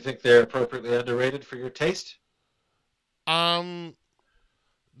 but do you think they're appropriately underrated for your taste? I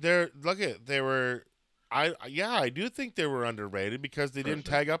do think they were underrated because they didn't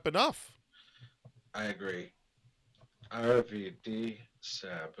tag up enough. I agree. RVD,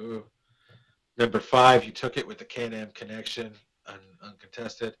 Sabu. Number 5, you took it with the Can-Am Connection,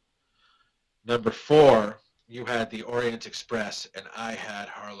 uncontested. Number 4, you had the Orient Express, and I had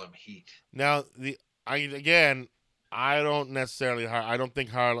Harlem Heat. Now, I don't necessarily. I don't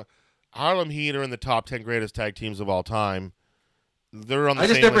think Harlem Heat are in the top 10 greatest tag teams of all time. They're on the I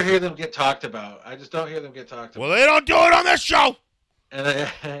just same never list. hear them get talked about. I just don't hear them get talked about. Well, they don't do it on this show.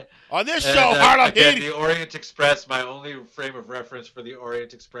 On this show, Harlem Heat. The Orient Express, my only frame of reference for the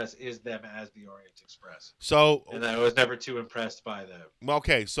Orient Express is them as the Orient Express. So, and I was never too impressed by them.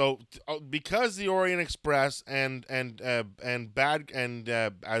 Okay, so because the Orient Express and Bad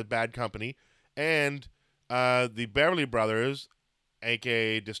Company and the Beverly Brothers,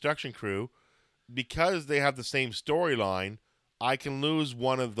 aka Destruction Crew, because they have the same storyline, I can lose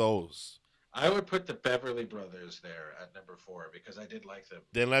one of those. I would put the Beverly Brothers there at number 4 because I did like them.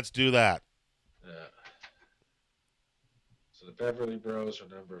 Then let's do that. Yeah. So the Beverly Bros are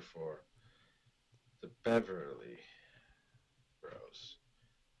number 4. The Beverly Bros.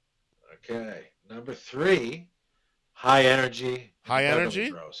 Okay. Number 3, High Energy. High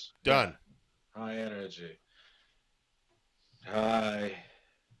Energy? Bros. Done. Yeah. High Energy. High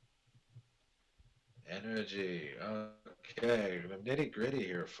Energy. Okay. The nitty gritty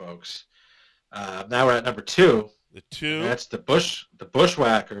here, folks. Now we're at number 2. The 2. That's the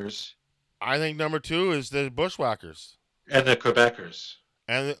Bushwhackers. I think number 2 is the Bushwhackers. And the Quebecers.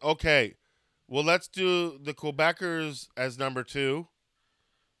 And okay, well, let's do the Quebecers as number 2,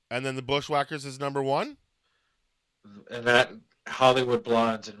 and then the Bushwhackers as number 1. And that Hollywood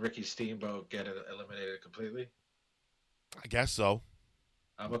Blondes and Ricky Steamboat get eliminated completely. I guess so.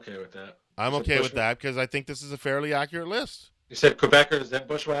 I'm okay with that. I'm okay with that because I think this is a fairly accurate list. You said Quebecers, then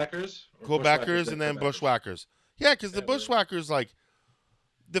Bushwhackers? Or Quebecers and then Bushwhackers. Yeah, because the Bushwhackers, like,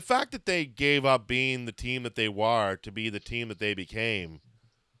 the fact that they gave up being the team that they were to be the team that they became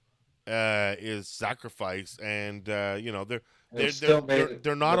is sacrifice, and they're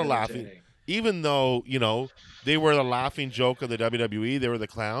not a laughing. Even though they were the laughing joke of the WWE, they were the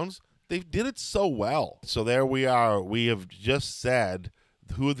clowns. They did it so well. So there we are. We have just said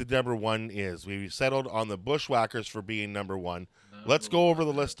who the number one is. We settled on the Bushwhackers for being number one. Let's go over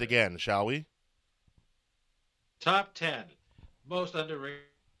the list again, shall we? Top 10 most underrated.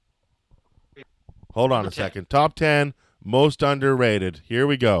 Hold on a second. Top 10 most underrated. Here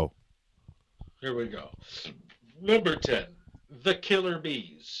we go. Number 10, the Killer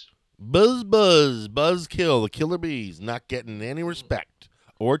Bees. Buzzkill, the Killer Bees, not getting any respect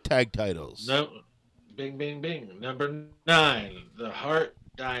or tag titles. No, bing, bing, bing. Number 9, the Hart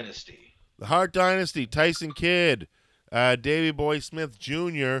Dynasty. The Hart Dynasty, Tyson Kidd, Davey Boy Smith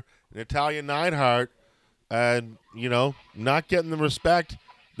Jr., Natalya Neidhart, not getting the respect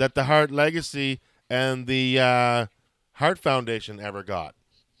that the Hart Legacy and the Hart Foundation ever got.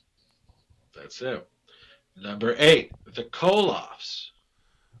 That's it. Number 8, the Koloffs.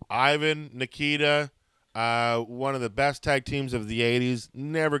 Ivan, Nikita, one of the best tag teams of the 80s,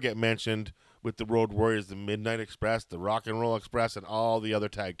 never get mentioned with the Road Warriors, the Midnight Express, the Rock and Roll Express, and all the other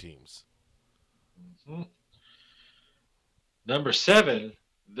tag teams. Mm-hmm. Number 7,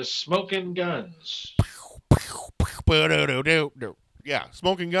 the Smoking Guns. Yeah,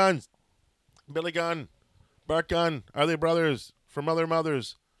 Smoking Guns. Billy Gunn, Bart Gunn, are they brothers from other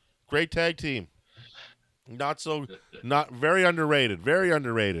mothers? Great tag team. Not very underrated. Very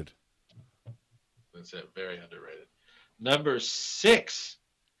underrated. That's it. Very underrated. Number 6,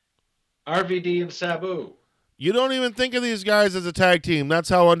 RVD and Sabu. You don't even think of these guys as a tag team. That's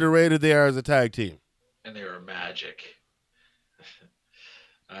how underrated they are as a tag team. And they were magic.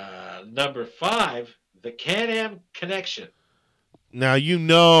 Number 5, the Can-Am Connection. Now,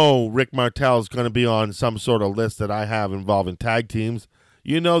 Rick Martel is going to be on some sort of list that I have involving tag teams.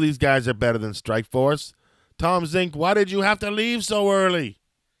 These guys are better than Strikeforce. Tom Zink, why did you have to leave so early?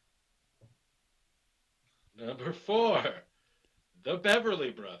 Number 4, the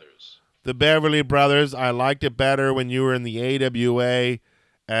Beverly Brothers. The Beverly Brothers. I liked it better when you were in the AWA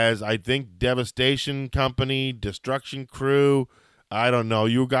as, I think, Devastation Company, Destruction Crew. I don't know.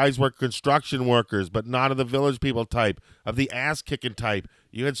 You guys were construction workers, but not of the Village People type, of the ass-kicking type.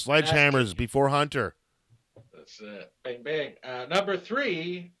 You had sledgehammers before Hunter. That's it. Bang, bang. Number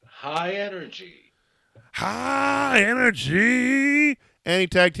 3, High Energy. High Energy. Any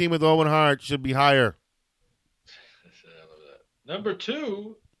tag team with Owen Hart should be higher. I love that. Number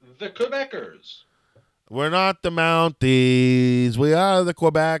 2, the Quebecers. We're not the Mounties. We are the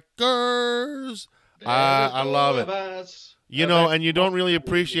Quebecers. I love it. And you don't really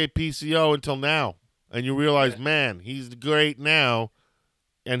appreciate PCO until now. And you realize, man, he's great now,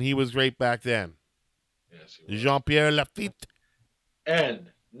 and he was great back then. Yes, he was. Jean-Pierre Lafitte.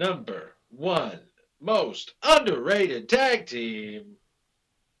 And number 1 most underrated tag team,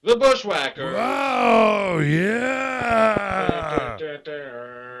 the Bushwhackers. Oh, yeah.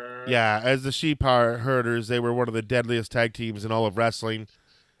 Yeah, as the Sheep Herders, they were one of the deadliest tag teams in all of wrestling.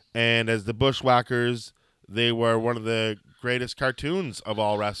 And as the Bushwhackers, they were one of the greatest cartoons of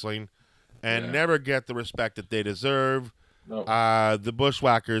all wrestling and never get the respect that they deserve. No. The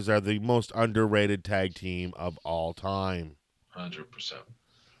Bushwhackers are the most underrated tag team of all time. 100%.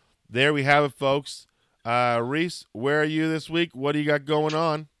 There we have it, folks. Reese, where are you this week? What do you got going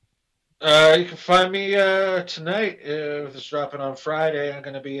on? You can find me tonight. If it's dropping on Friday, I'm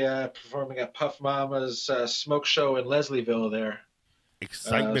going to be performing at Puff Mama's Smoke Show in Leslieville there.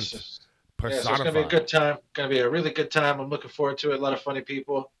 Excitement. So it's going to be a good time. Going to be a really good time. I'm looking forward to it. A lot of funny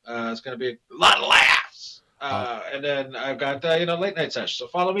people. It's going to be a lot of laughs. And then I've got, late night sessions. So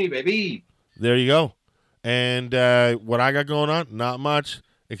follow me, baby. There you go. And what I got going on, not much,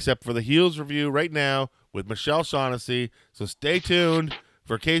 except for the Heels review right now with Michelle Shaughnessy. So stay tuned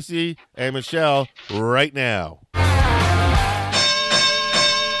for Casey and Michelle right now.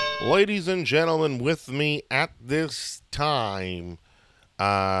 Ladies and gentlemen, with me at this time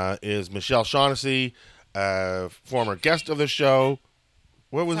is Michelle Shaughnessy, former guest of the show.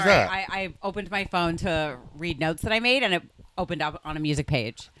 What was that? I opened my phone to read notes that I made, and it opened up on a music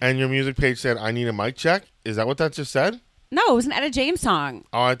page. And your music page said, I need a mic check? Is that what that just said? No, it was an Etta James song.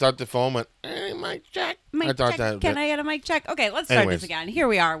 Oh, I thought the phone went, hey, mic check. Mic check. Can I get a mic check? Okay, let's start this again. Here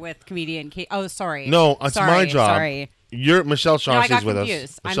we are with comedian Kate. Oh, sorry. No, it's my job. Sorry. Michelle Shaughnessy is with confused.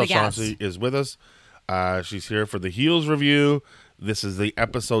 us. Michelle Shaughnessy is with us. She's here for the Heels review. This is the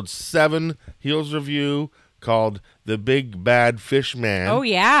episode 7 Heels review. called The Big Bad Fish Man. Oh,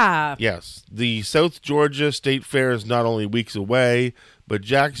 yeah. Yes. The South Georgia State Fair is not only weeks away, but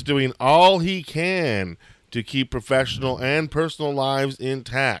Jack's doing all he can to keep professional and personal lives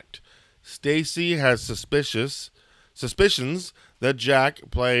intact. Stacy has suspicions that Jack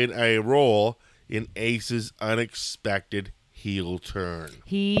played a role in Ace's unexpected heel turn.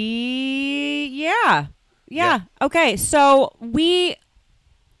 Yeah. Okay, so we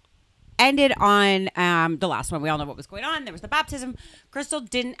ended on the last one. We all know what was going on. There was the baptism. Crystal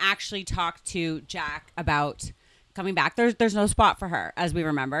didn't actually talk to Jack about coming back. There's no spot for her, as we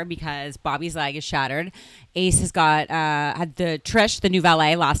remember, because Bobby's leg is shattered. Ace has got had the Trish, the new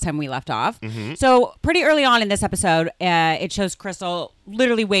valet, last time we left off. Mm-hmm. So pretty early on in this episode, it shows Crystal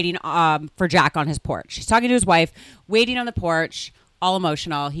literally waiting for Jack on his porch. She's talking to his wife, waiting on the porch, all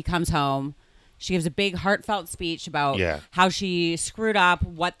emotional. He comes home. She gives a big heartfelt speech about how she screwed up,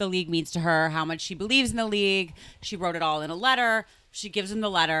 what the league means to her, how much she believes in the league. She wrote it all in a letter. She gives him the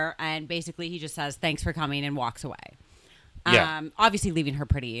letter, and basically he just says, thanks for coming, and walks away. Obviously leaving her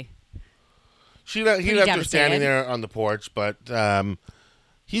pretty He left her standing there on the porch, but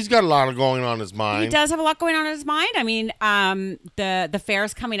he's got a lot going on in his mind. He does have a lot going on in his mind. I mean, the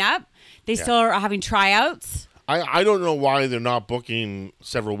fair's coming up. They still are having tryouts. I don't know why they're not booking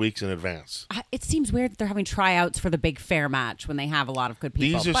several weeks in advance. It seems weird that they're having tryouts for the big fair match when they have a lot of good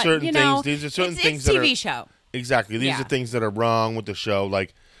people. These are certain things. These are certain things that are TV show. Exactly. These are things that are wrong with the show.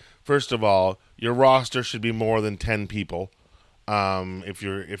 Like, first of all, your roster should be more than 10 people. If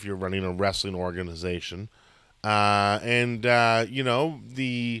you're running a wrestling organization, maybe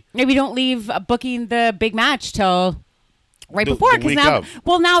don't leave booking the big match till right before, because now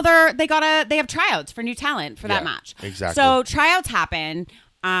they have tryouts for new talent for that match. Exactly. So tryouts happen.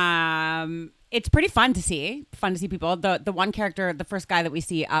 It's pretty fun to see people. The one character, the first guy that we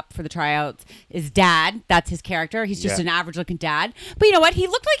see up for the tryouts is Dad. That's his character. He's just an average looking dad. But you know what? He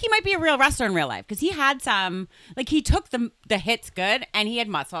looked like he might be a real wrestler in real life, because he had some, like, he took the hits good and he had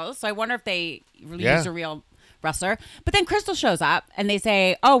muscles. So I wonder if they really used a real wrestler. But then Crystal shows up and they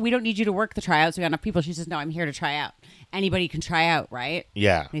say, oh, we don't need you to work the tryouts. We got enough people. She says, no, I'm here to try out. Anybody can try out, right?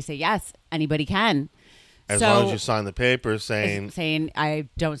 Yeah. And they say, yes, anybody can. As long as you sign the papers saying I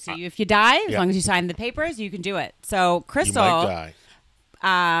don't see you if you die. As long as you sign the papers, you can do it. So Crystal, you might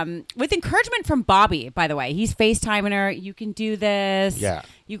die. With encouragement from Bobby, by the way, he's FaceTiming her. You can do this. Yeah,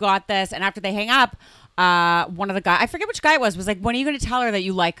 you got this. And after they hang up, one of the guys, I forget which guy it was like, when are you going to tell her that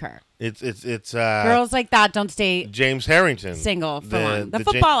you like her? It's girls like that don't stay. James Harrington, single for long. The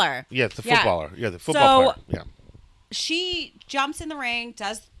footballer. It's the footballer. Yeah, the football player. Yeah. She jumps in the ring,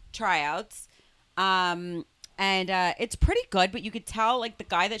 does tryouts. And it's pretty good, but you could tell, like, the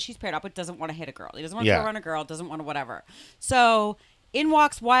guy that she's paired up with doesn't want to hit a girl. He doesn't want to throw around a girl, doesn't want to whatever. So in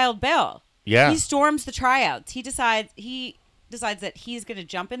walks Wild Bill. Yeah. He storms the tryouts. He decides that he's going to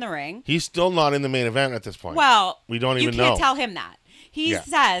jump in the ring. He's still not in the main event at this point. Well, we don't even know. You can't tell him that. He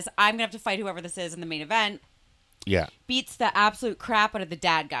says, I'm going to have to fight whoever this is in the main event. Yeah. Beats the absolute crap out of the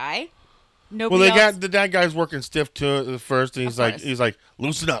dad guy. The dad guy's working stiff to first, and he's like,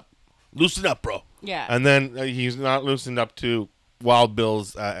 loosen up, bro. Yeah. And then he's not loosened up to Wild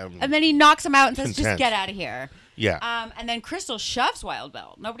Bill's. And then he knocks him out and says, just get out of here. Yeah. And then Crystal shoves Wild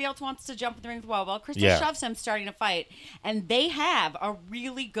Bill. Nobody else wants to jump in the ring with Wild Bill. Crystal shoves him, starting a fight. And they have a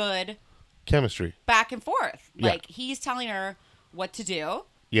really good chemistry back and forth. Like, he's telling her what to do.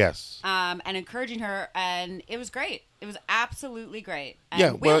 Yes. And encouraging her. And it was great. It was absolutely great.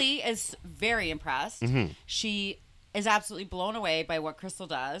 And Willie is very impressed. Mm-hmm. She is absolutely blown away by what Crystal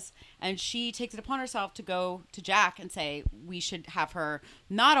does, and she takes it upon herself to go to Jack and say we should have her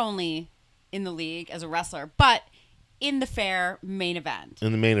not only in the league as a wrestler, but in the fair main event.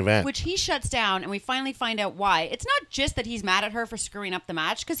 In the main event. Which he shuts down, and we finally find out why. It's not just that he's mad at her for screwing up the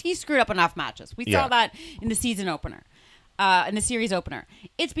match, because he screwed up enough matches. We saw that in the season opener. In the series opener.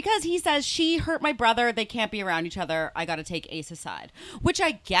 It's because he says, she hurt my brother, they can't be around each other, I gotta take Ace aside. Which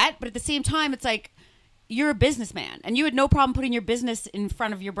I get, but at the same time, it's like, you're a businessman, and you had no problem putting your business in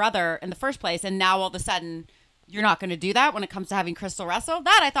front of your brother in the first place, and now all of a sudden you're not going to do that when it comes to having Crystal wrestle.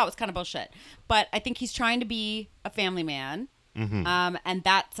 That I thought was kind of bullshit. But I think he's trying to be a family man, and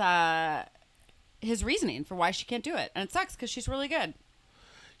that's his reasoning for why she can't do it. And it sucks because she's really good.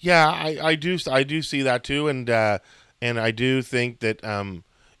 Yeah, I do see that too, and I do think that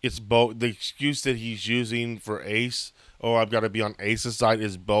it's the excuse that he's using for Ace. Oh, I've got to be on Ace's side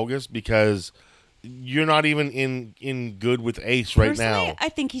is bogus, because you're not even in good with Ace right now. I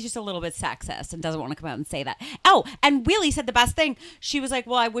think he's just a little bit sexist and doesn't want to come out and say that. Oh, and Willie said the best thing. She was like,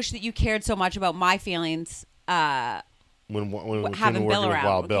 well, I wish that you cared so much about my feelings when having Bill around.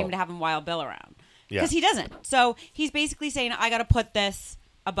 Wild Bill. Came to having Wild Bill around. Yeah. Because he doesn't. So he's basically saying, I got to put this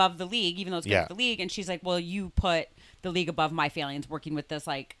above the league, even though it's good for the league. And she's like, well, you put the league above my feelings working with this,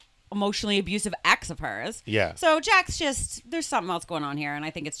 like, emotionally abusive ex of hers. Yeah. So Jack's just, there's something else going on here. And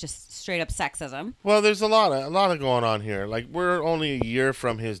I think it's just straight up sexism. Well, there's a lot of going on here. Like, we're only a year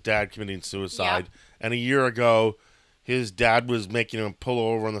from his dad committing suicide. Yep. And a year ago, his dad was making him pull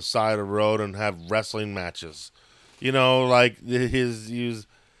over on the side of the road and have wrestling matches. You know, like, he was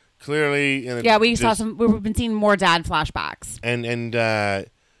clearly in a, we've been seeing more dad flashbacks. And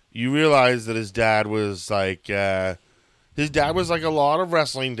you realize that his dad was like a lot of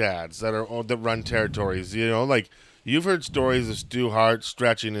wrestling dads that run territories. You know, like, you've heard stories of Stu Hart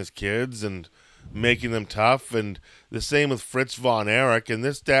stretching his kids and making them tough, and the same with Fritz Von Erich. And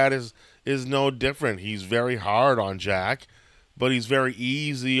this dad is no different. He's very hard on Jack, but he's very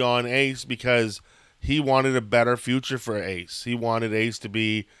easy on Ace because he wanted a better future for Ace. He wanted Ace to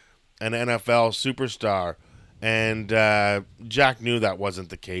be an NFL superstar, and Jack knew that wasn't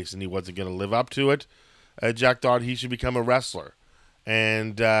the case, and he wasn't going to live up to it. Jack thought he should become a wrestler,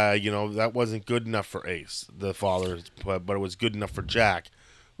 and that wasn't good enough for Ace, the father, but it was good enough for Jack,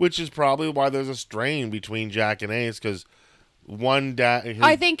 which is probably why there's a strain between Jack and Ace, because one dad.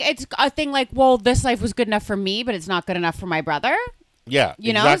 I think it's a thing like, well, this life was good enough for me, but it's not good enough for my brother. Yeah,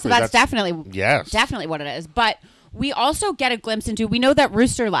 you know, exactly. so that's definitely what it is. But we also get a glimpse into, we know that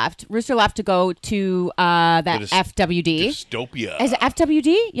Rooster left to go to that FWD. Dystopia. Is it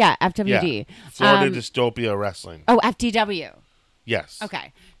FWD? Yeah, FWD. Yeah. Florida Dystopia Wrestling. Oh, FDW. Yes.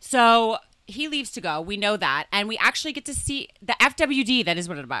 Okay. So he leaves to go. We know that. And we actually get to see the FWD. That is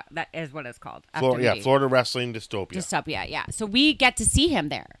what it's called. FWD. Florida Wrestling Dystopia. Dystopia, yeah. So we get to see him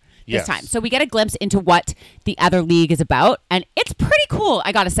there. Yes. This time. So we get a glimpse into what the other league is about, and it's pretty cool,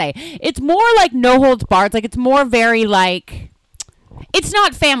 I gotta say. It's more like no holds barred. Like, it's more very like, it's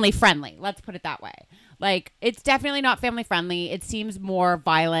not family friendly. Let's put it that way. Like, it's definitely not family friendly. It seems more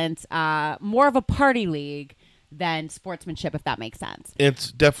violent, more of a party league than sportsmanship, if that makes sense.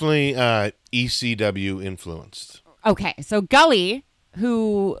 It's definitely ECW influenced. Okay, so Gully,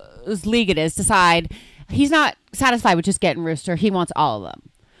 whose league it is, decide he's not satisfied with just getting Rooster. He wants all of them.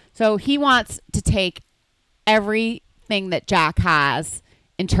 So he wants to take everything that Jack has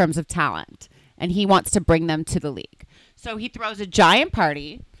in terms of talent, and he wants to bring them to the league. So he throws a giant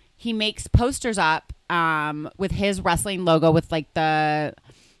party. He makes posters up with his wrestling logo with like the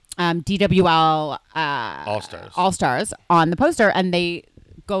DWL All-Stars on the poster, and they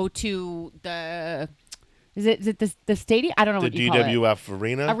go to the... Is it the stadium? I don't know what you call it. The DWF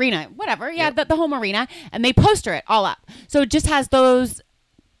Arena? Arena, whatever. Yeah, the home arena. And they poster it all up. So it just has those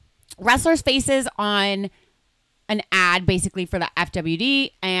wrestlers' faces on an ad, basically, for the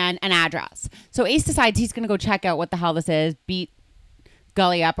FWD and an address. So Ace decides he's going to go check out what the hell this is, beat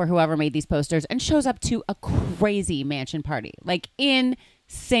Gully up or whoever made these posters, and shows up to a crazy mansion party. Like,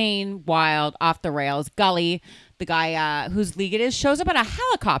 insane, wild, off the rails. Gully, the guy whose league it is, shows up in a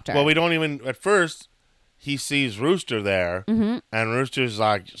helicopter. Well, we don't even... At first... He sees Rooster there, and Rooster's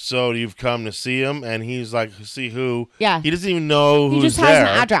like, so you've come to see him? And he's like, see who? Yeah. He doesn't even know who's there. He just has an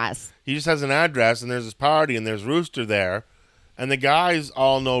address. He just has an address, and there's this party, and there's Rooster there. And the guys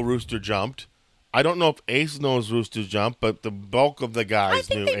all know Rooster jumped. I don't know if Ace knows Rooster jumped, but the bulk of the guys I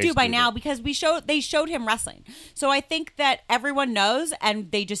think knew they Ace do by knew now that. because they showed him wrestling. So I think that everyone knows,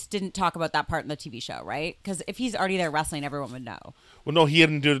 and they just didn't talk about that part in the TV show, right? Because if he's already there wrestling, everyone would know. Well, no, he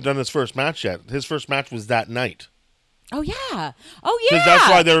hadn't done his first match yet. His first match was that night. Oh, yeah. Oh, yeah. Because that's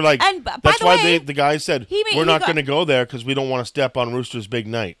why they're like, and, that's why the guys said, we're not going to go there because we don't want to step on Rooster's big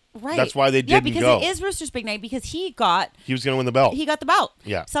night. Right. That's why they didn't go. Yeah, because it is Rooster's big night because he was going to win the belt. He got the belt.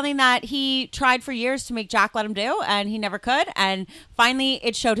 Yeah. Something that he tried for years to make Jack let him do, and he never could. And finally,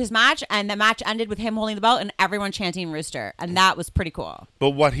 it showed his match, and the match ended with him holding the belt and everyone chanting Rooster. And that was pretty cool. But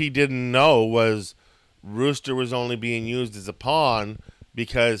what he didn't know was Rooster was only being used as a pawn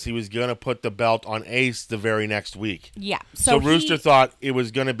because he was going to put the belt on Ace the very next week. Yeah. So Rooster thought it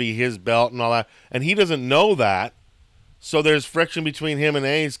was going to be his belt and all that. And he doesn't know that. So there's friction between him and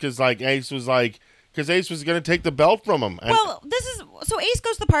Ace because Ace was going to take the belt from him. And so Ace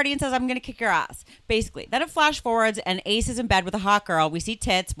goes to the party and says, I'm going to kick your ass, basically. Then it flash forwards and Ace is in bed with a hot girl. We see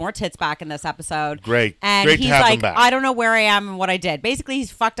more tits back in this episode. Great. And Great he's to have like, him back. I don't know where I am and what I did. Basically, he's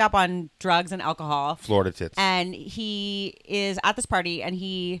fucked up on drugs and alcohol. Florida tits. And he is at this party and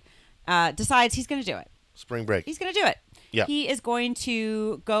he decides he's going to do it. Spring break. He's going to do it. Yeah. He is going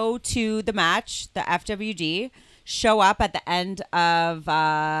to go to the match, the FWD, show up at the end of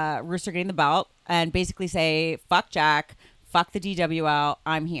Rooster getting the belt and basically say, fuck Jack, fuck the DWL,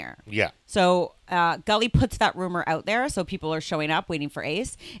 I'm here. Yeah. So Gully puts that rumor out there, so people are showing up waiting for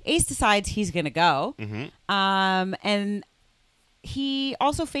Ace. Ace decides he's going to go. And he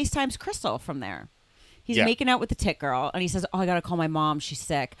also FaceTimes Crystal from there. He's making out with the Tit Girl, and he says, I got to call my mom. She's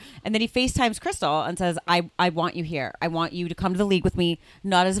sick. And then he FaceTimes Crystal and says, I want you here. I want you to come to the league with me,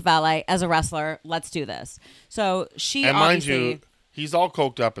 not as a valet, as a wrestler. Let's do this. So she and mind you, he's all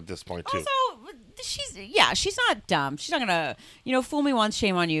coked up at this point, too. Also, she's not dumb. She's not going to, fool me once,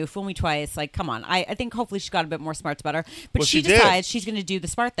 shame on you, fool me twice. Like, come on. I think hopefully she's got a bit more smarts about her. But she decides she's going to do the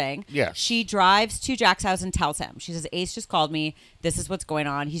smart thing. Yes. She drives to Jack's house and tells him. She says, Ace just called me. This is what's going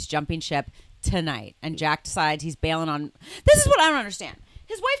on. He's jumping ship tonight. And Jack decides he's bailing on. This is what I don't understand.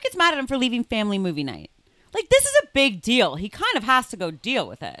 His wife gets mad at him for leaving family movie night. Like, this is a big deal. He kind of has to go deal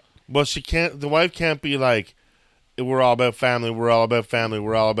with it. Well, the wife can't be like, we're all about family, we're all about family,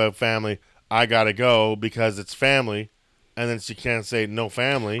 we're all about family. I gotta go because it's family, and then she can't say no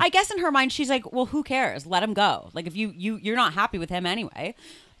family. I guess in her mind, she's like, well, who cares? Let him go. Like, if you're not happy with him anyway.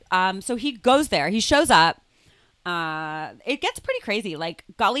 So he goes there. He shows up. It gets pretty crazy. Like,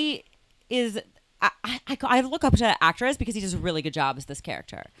 Gully is... I look up to that actress because he does a really good job as this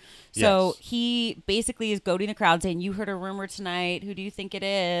character. So he basically is goading the crowd saying, you heard a rumor tonight. Who do you think it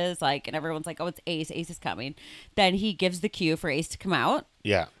is? Like, and everyone's like, oh, it's Ace. Ace is coming. Then he gives the cue for Ace to come out.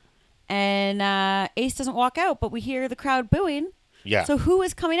 Yeah. And Ace doesn't walk out, but we hear the crowd booing. Yeah. So who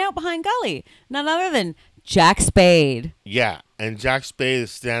is coming out behind Gully? None other than Jack Spade. Yeah. And Jack Spade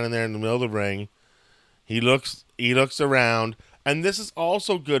is standing there in the middle of the ring. He looks around. And this is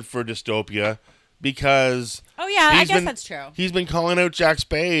also good for Dystopia because... Oh, yeah. I guess that's true. He's been calling out Jack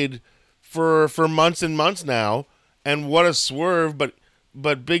Spade for months and months now. And what a swerve.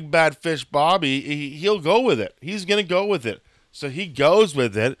 But Big Bad Fish Bobby, he'll go with it. He's going to go with it. So he goes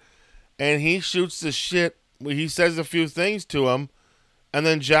with it. And he shoots the shit. He says a few things to him. And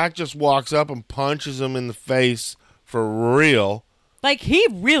then Jack just walks up and punches him in the face for real. Like, he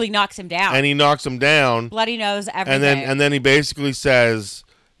really knocks him down. And he knocks him down. Bloody nose every and day. then he basically says,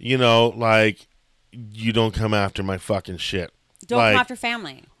 like, you don't come after my fucking shit. Don't come after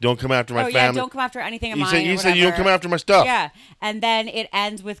family. Don't come after my family. Yeah, don't come after anything of mine. He said you don't come after my stuff. Yeah. And then it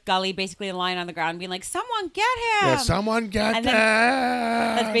ends with Gully basically lying on the ground being like, someone get him. Yeah, someone get him.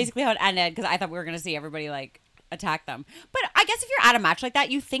 That's basically how it ended because I thought we were going to see everybody, like, attack them. But I guess if you're at a match like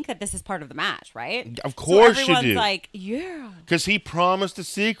that, you think that this is part of the match, right? Of course so you do. everyone's like, yeah. Because he promised a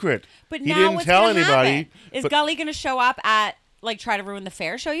secret. But he now didn't what's tell gonna anybody. Happen? Is Gully going to show up at, like, try to ruin the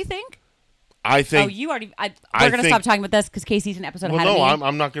fair show, you think? I think. Oh, you already. We're going to stop talking about this because Casey's an episode ahead of me. No,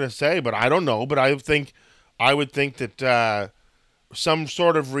 I'm not going to say, but I don't know. But I would think that some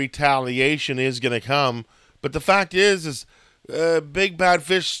sort of retaliation is going to come. But the fact is Big Bad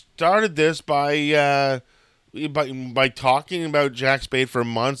Fish started this by talking about Jack Spade for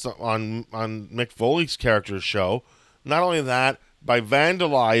months on Mick Foley's character's show. Not only that, by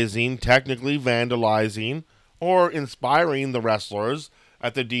technically vandalizing or inspiring the wrestlers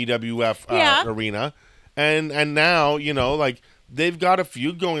at the DWF arena. And now, like, they've got a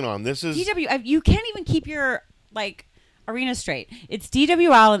feud going on. This is... you can't even keep your, like, arena straight. It's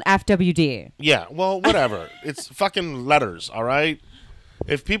DWL and FWD. Yeah, well, whatever. It's fucking letters, all right?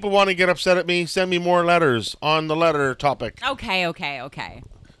 If people want to get upset at me, send me more letters on the letter topic. Okay.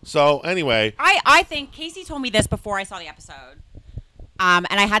 So, anyway. I think Casey told me this before I saw the episode. And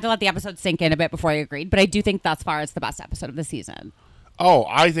I had to let the episode sink in a bit before I agreed. But I do think thus far it's the best episode of the season. Oh,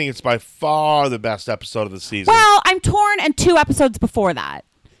 I think it's by far the best episode of the season. Well, I'm torn, and 2 episodes before that.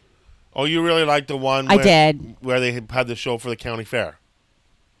 Oh, you really liked the one I did. Where they had the show for the county fair?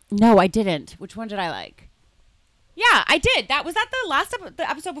 No, I didn't. Which one did I like? Yeah, I did. Was that the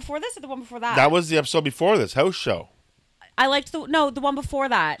episode before this or the one before that? That was the episode before this, house show. I liked the one before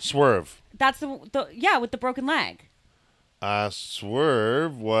that. Swerve. That's the with the broken leg.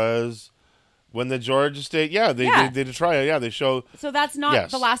 Swerve was when the Georgia State, they did a tryout. They show. So that's not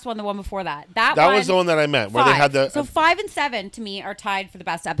the last one. The one before that. That was the one that I meant where 5. they had the. So 5 and 7 to me are tied for the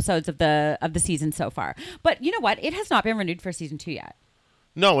best episodes of the season so far. But you know what? It has not been renewed for season 2 yet.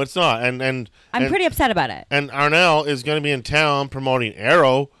 No, it's not, and I'm pretty upset about it. And Arnell is going to be in town promoting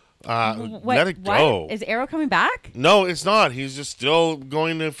Arrow. Let it go. Is Arrow coming back? No, it's not. He's just still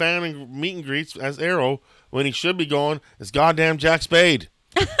going to fan and meet and greets as Arrow when he should be going as goddamn Jack Spade.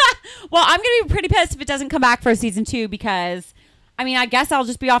 Well, I'm going to be pretty pissed if it doesn't come back for season 2 because, I mean, I guess I'll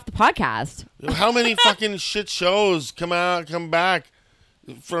just be off the podcast. How many fucking shit shows come back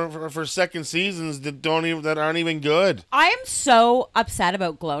for second seasons that aren't even good? I am so upset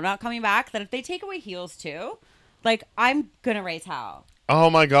about Glow not coming back that if they take away heels too, like, I'm gonna raise hell. Oh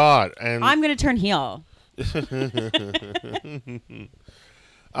my god! And I'm gonna turn heel.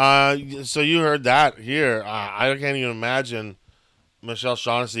 So you heard that here. I can't even imagine Michelle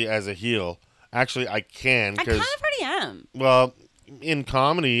Shaughnessy as a heel. Actually, I can. I kind of already am. Well, in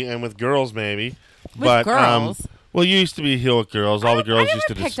comedy and with girls, maybe. With girls? Well, you used to be a heel with girls. All the girls I used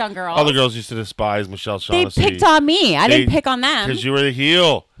to never picked on girls. All the girls used to despise Michelle They Shaughnessy. picked on me. I didn't pick on them. Because you were the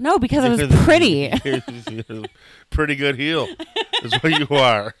heel. No, because I was pretty. Pretty good heel is what you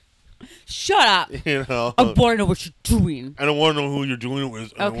are. Shut up. You know. I want to know what you're doing. I don't want to know who you're doing it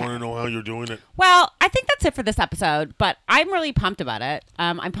with. I Okay. want to know how you're doing it. Well, I think that's it for this episode, but I'm really pumped about it.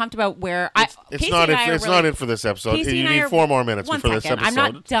 I'm pumped about where It's not it for this episode. Casey You and I need are- 4 more minutes One before this second, episode.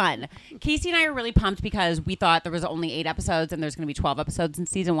 I'm not done. Casey and I are really pumped because we thought there was only 8 episodes and there's going to be 12 episodes in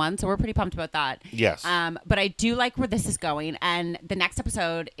season 1, so we're pretty pumped about that. Yes. But I do like where this is going, and the next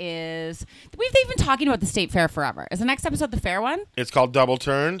episode is they've been talking about the State Fair forever. Is the next episode the fair one? It's called Double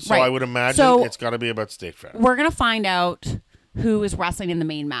Turn, so Right. I would imagine So- it's got to be about State Fair. We're gonna find out who is wrestling in the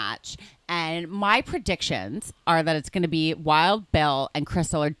main match, and my predictions are that it's gonna be Wild Bill and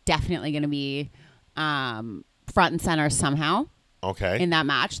Crystal are definitely gonna be front and center somehow Okay. in that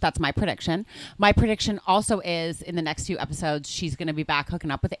match. That's my prediction. My prediction also is in the next few episodes she's gonna be back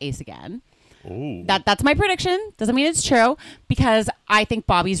hooking up with Ace again. Ooh. That's my prediction. Doesn't mean it's true because I think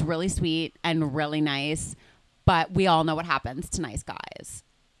Bobby's really sweet and really nice, but we all know what happens to nice guys.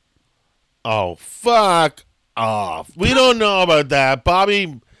 Oh, fuck off. We don't know about that.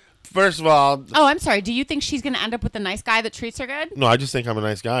 Bobby, first of all, Oh, I'm sorry. Do you think she's going to end up with the nice guy that treats her good? no, I just think I'm a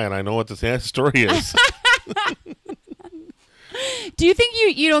nice guy and I know what the story is. Do you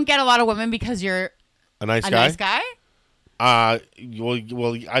think you don't get a lot of women because you're A nice a guy? nice guy?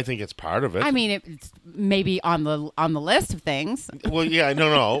 Well, I think it's part of it. I mean, it's maybe on the list of things. Well, yeah,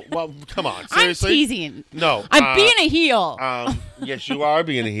 no. Well, come on. I'm Seriously? teasing. No. I'm being a heel. Yes, you are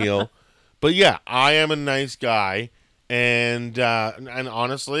being a heel. But yeah, I am a nice guy. And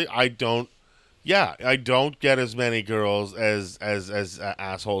honestly, I don't get as many girls as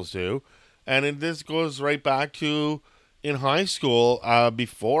assholes do. And this goes right back to in high school,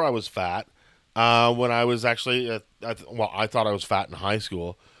 before I was fat, when I was actually, I thought I was fat in high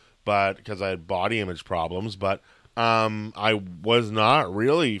school, but because I had body image problems, but I was not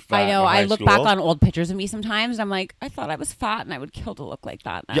really fat. I know. in high I look school. back on old pictures of me sometimes. And I'm like, I thought I was fat and I would kill to look like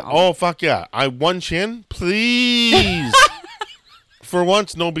that now. Yeah, oh, fuck yeah. One chin, please. For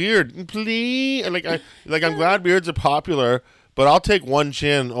once, no beard, please. I'm glad beards are popular, but I'll take one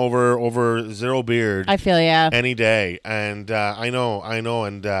chin over zero beard. I feel ya. Any day. And I know,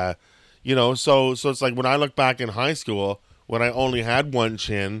 and so it's like when I look back in high school when I only had one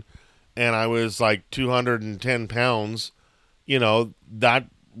chin and I was like 210 pounds, that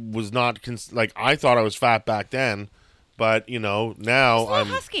was not I thought I was fat back then, but now Still I'm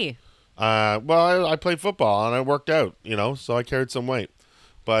husky. I played football and I worked out, so I carried some weight.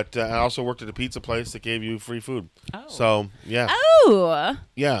 But I also worked at a pizza place that gave you free food. Oh. So, yeah. Oh.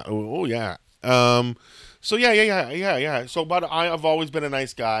 Yeah. Oh, yeah. So, yeah. So, but I've always been a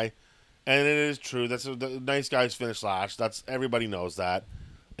nice guy. And it is true. The nice guys finish last. Everybody knows that.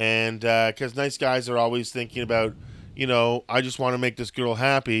 And because nice guys are always thinking about, I just want to make this girl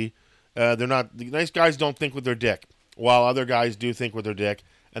happy. The nice guys don't think with their dick, while other guys do think with their dick.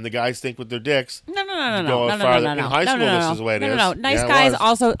 And the guys think with their dicks. No. In high school, this is the way it is. No. Nice Yeah, it guys was.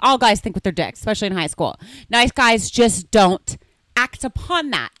 also, all guys think with their dicks, especially in high school. Nice guys just don't act upon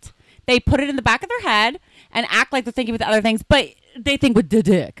that. They put it in the back of their head and act like they're thinking with other things, but they think with the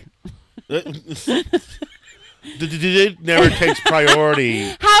dick. It never takes priority.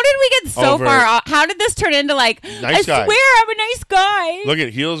 How did we get so Over- far off? How did this turn into I Nice guy. swear I'm a nice guy. Look at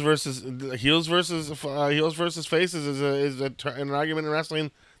heels versus faces is an argument in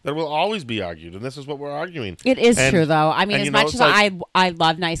wrestling that will always be argued, and this is what we're arguing. It is And- true, though. I mean, and, as you know, much it's as like- I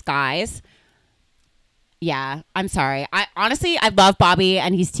love nice guys, yeah, I'm sorry. I honestly, I love Bobby,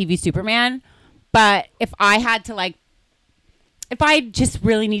 and he's TV Superman. But if I had to if I just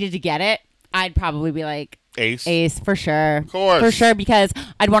really needed to get it, I'd probably be like Ace. for sure, of course. for sure, because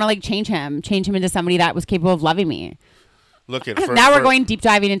I'd want to change him into somebody that was capable of loving me. Look at Now we're going deep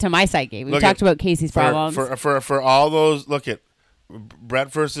diving into my psyche. We Look talked at- about Casey's problems. for all those. Look at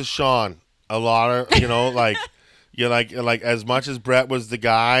Brett versus Sean. A lot of you like as much as Brett was the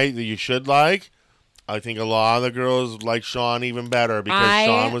guy that you should like. I think a lot of the girls like Sean even better because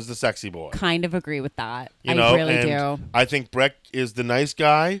Sean was the sexy boy. Kind of agree with that. I I really do. I think Brett is the nice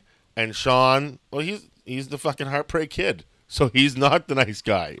guy, and Sean, well, he's the fucking heartbreak kid. So he's not the nice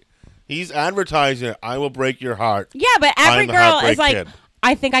guy. He's advertising it. I will break your heart. Yeah, but every I'm the girl heartbreak is like, kid.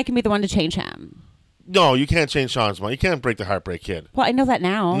 I think I can be the one to change him. No, you can't change Sean's mind. You can't break the Heartbreak Kid. Well, I know that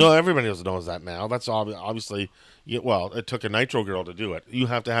now. No, everybody knows that now. That's obviously. Well, it took a Nitro girl to do it. You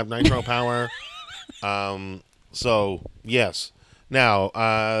have to have Nitro power. So yes. Now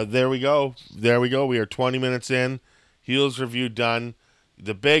there we go. We are 20 minutes in. Heels review done.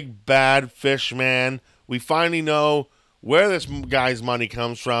 The big bad fish man. We finally know where this guy's money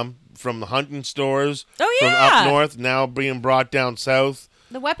comes from the hunting stores. Oh, From yeah. up north, now being brought down south.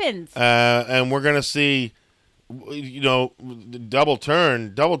 The weapons. And we're going to see, double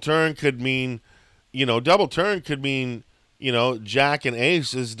turn. Double turn could mean, Jack and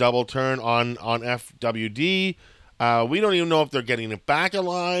Ace's double turn on FWD. We don't even know if they're getting it back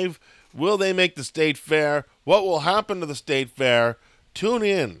alive. Will they make the state fair? What will happen to the state fair? Tune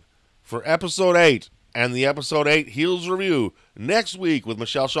in for episode 8 and the episode 8 Heels review next week with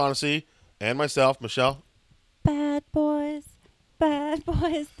Michelle Shaughnessy and myself, Michelle. Bad boys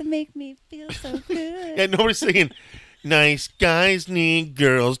that make me feel so good. Yeah, nobody's singing. Nice guys need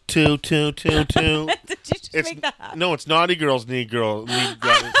girls too. Did you just make that up? No, it's naughty girls need love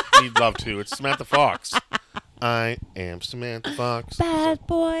too. It's Samantha Fox. I am Samantha Fox. Bad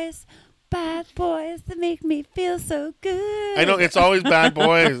boys that make me feel so good. I know, it's always bad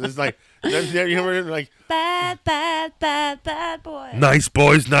boys. It's like, you remember, like, bad boys. nice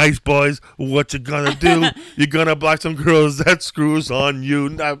boys. What you gonna do? You're gonna block some girls that screws on you.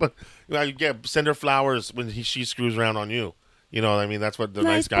 Send her flowers when she screws around on you. You know what I mean? That's what the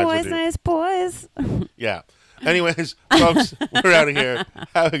nice guys would do. Nice boys. Yeah. Anyways, folks, we're out of here.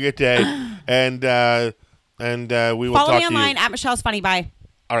 Have a good day, and we will Follow talk me to online you. at Michelle's Funny. Bye.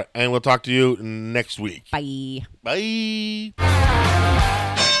 All right, and we'll talk to you next week. Bye. Bye.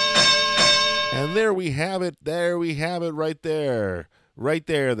 And there we have it. Right there.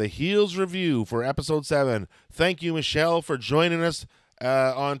 The Heels review for episode 7. Thank you, Michelle, for joining us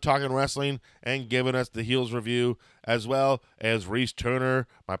on Talking Wrestling and giving us the Heels review, as well as Reese Turner,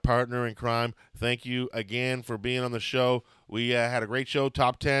 my partner in crime. Thank you again for being on the show. We had a great show,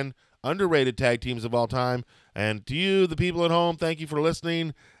 top 10 underrated tag teams of all time. And to you, the people at home, thank you for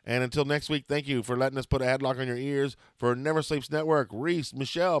listening. And until next week, thank you for letting us put a headlock on your ears. For Never Sleeps Network, Reese,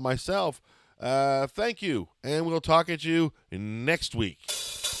 Michelle, myself, thank you. And we'll talk at you next week.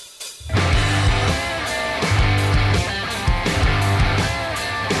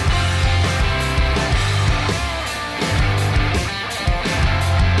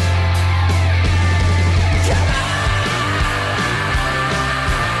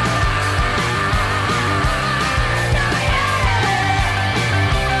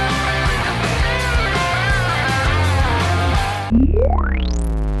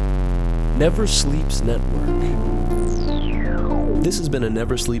 Never Sleeps Network. This has been a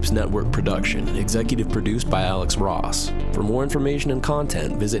Never Sleeps Network production, executive produced by Alex Ross. For more information and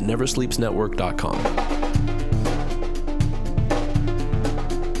content, visit neversleepsnetwork.com.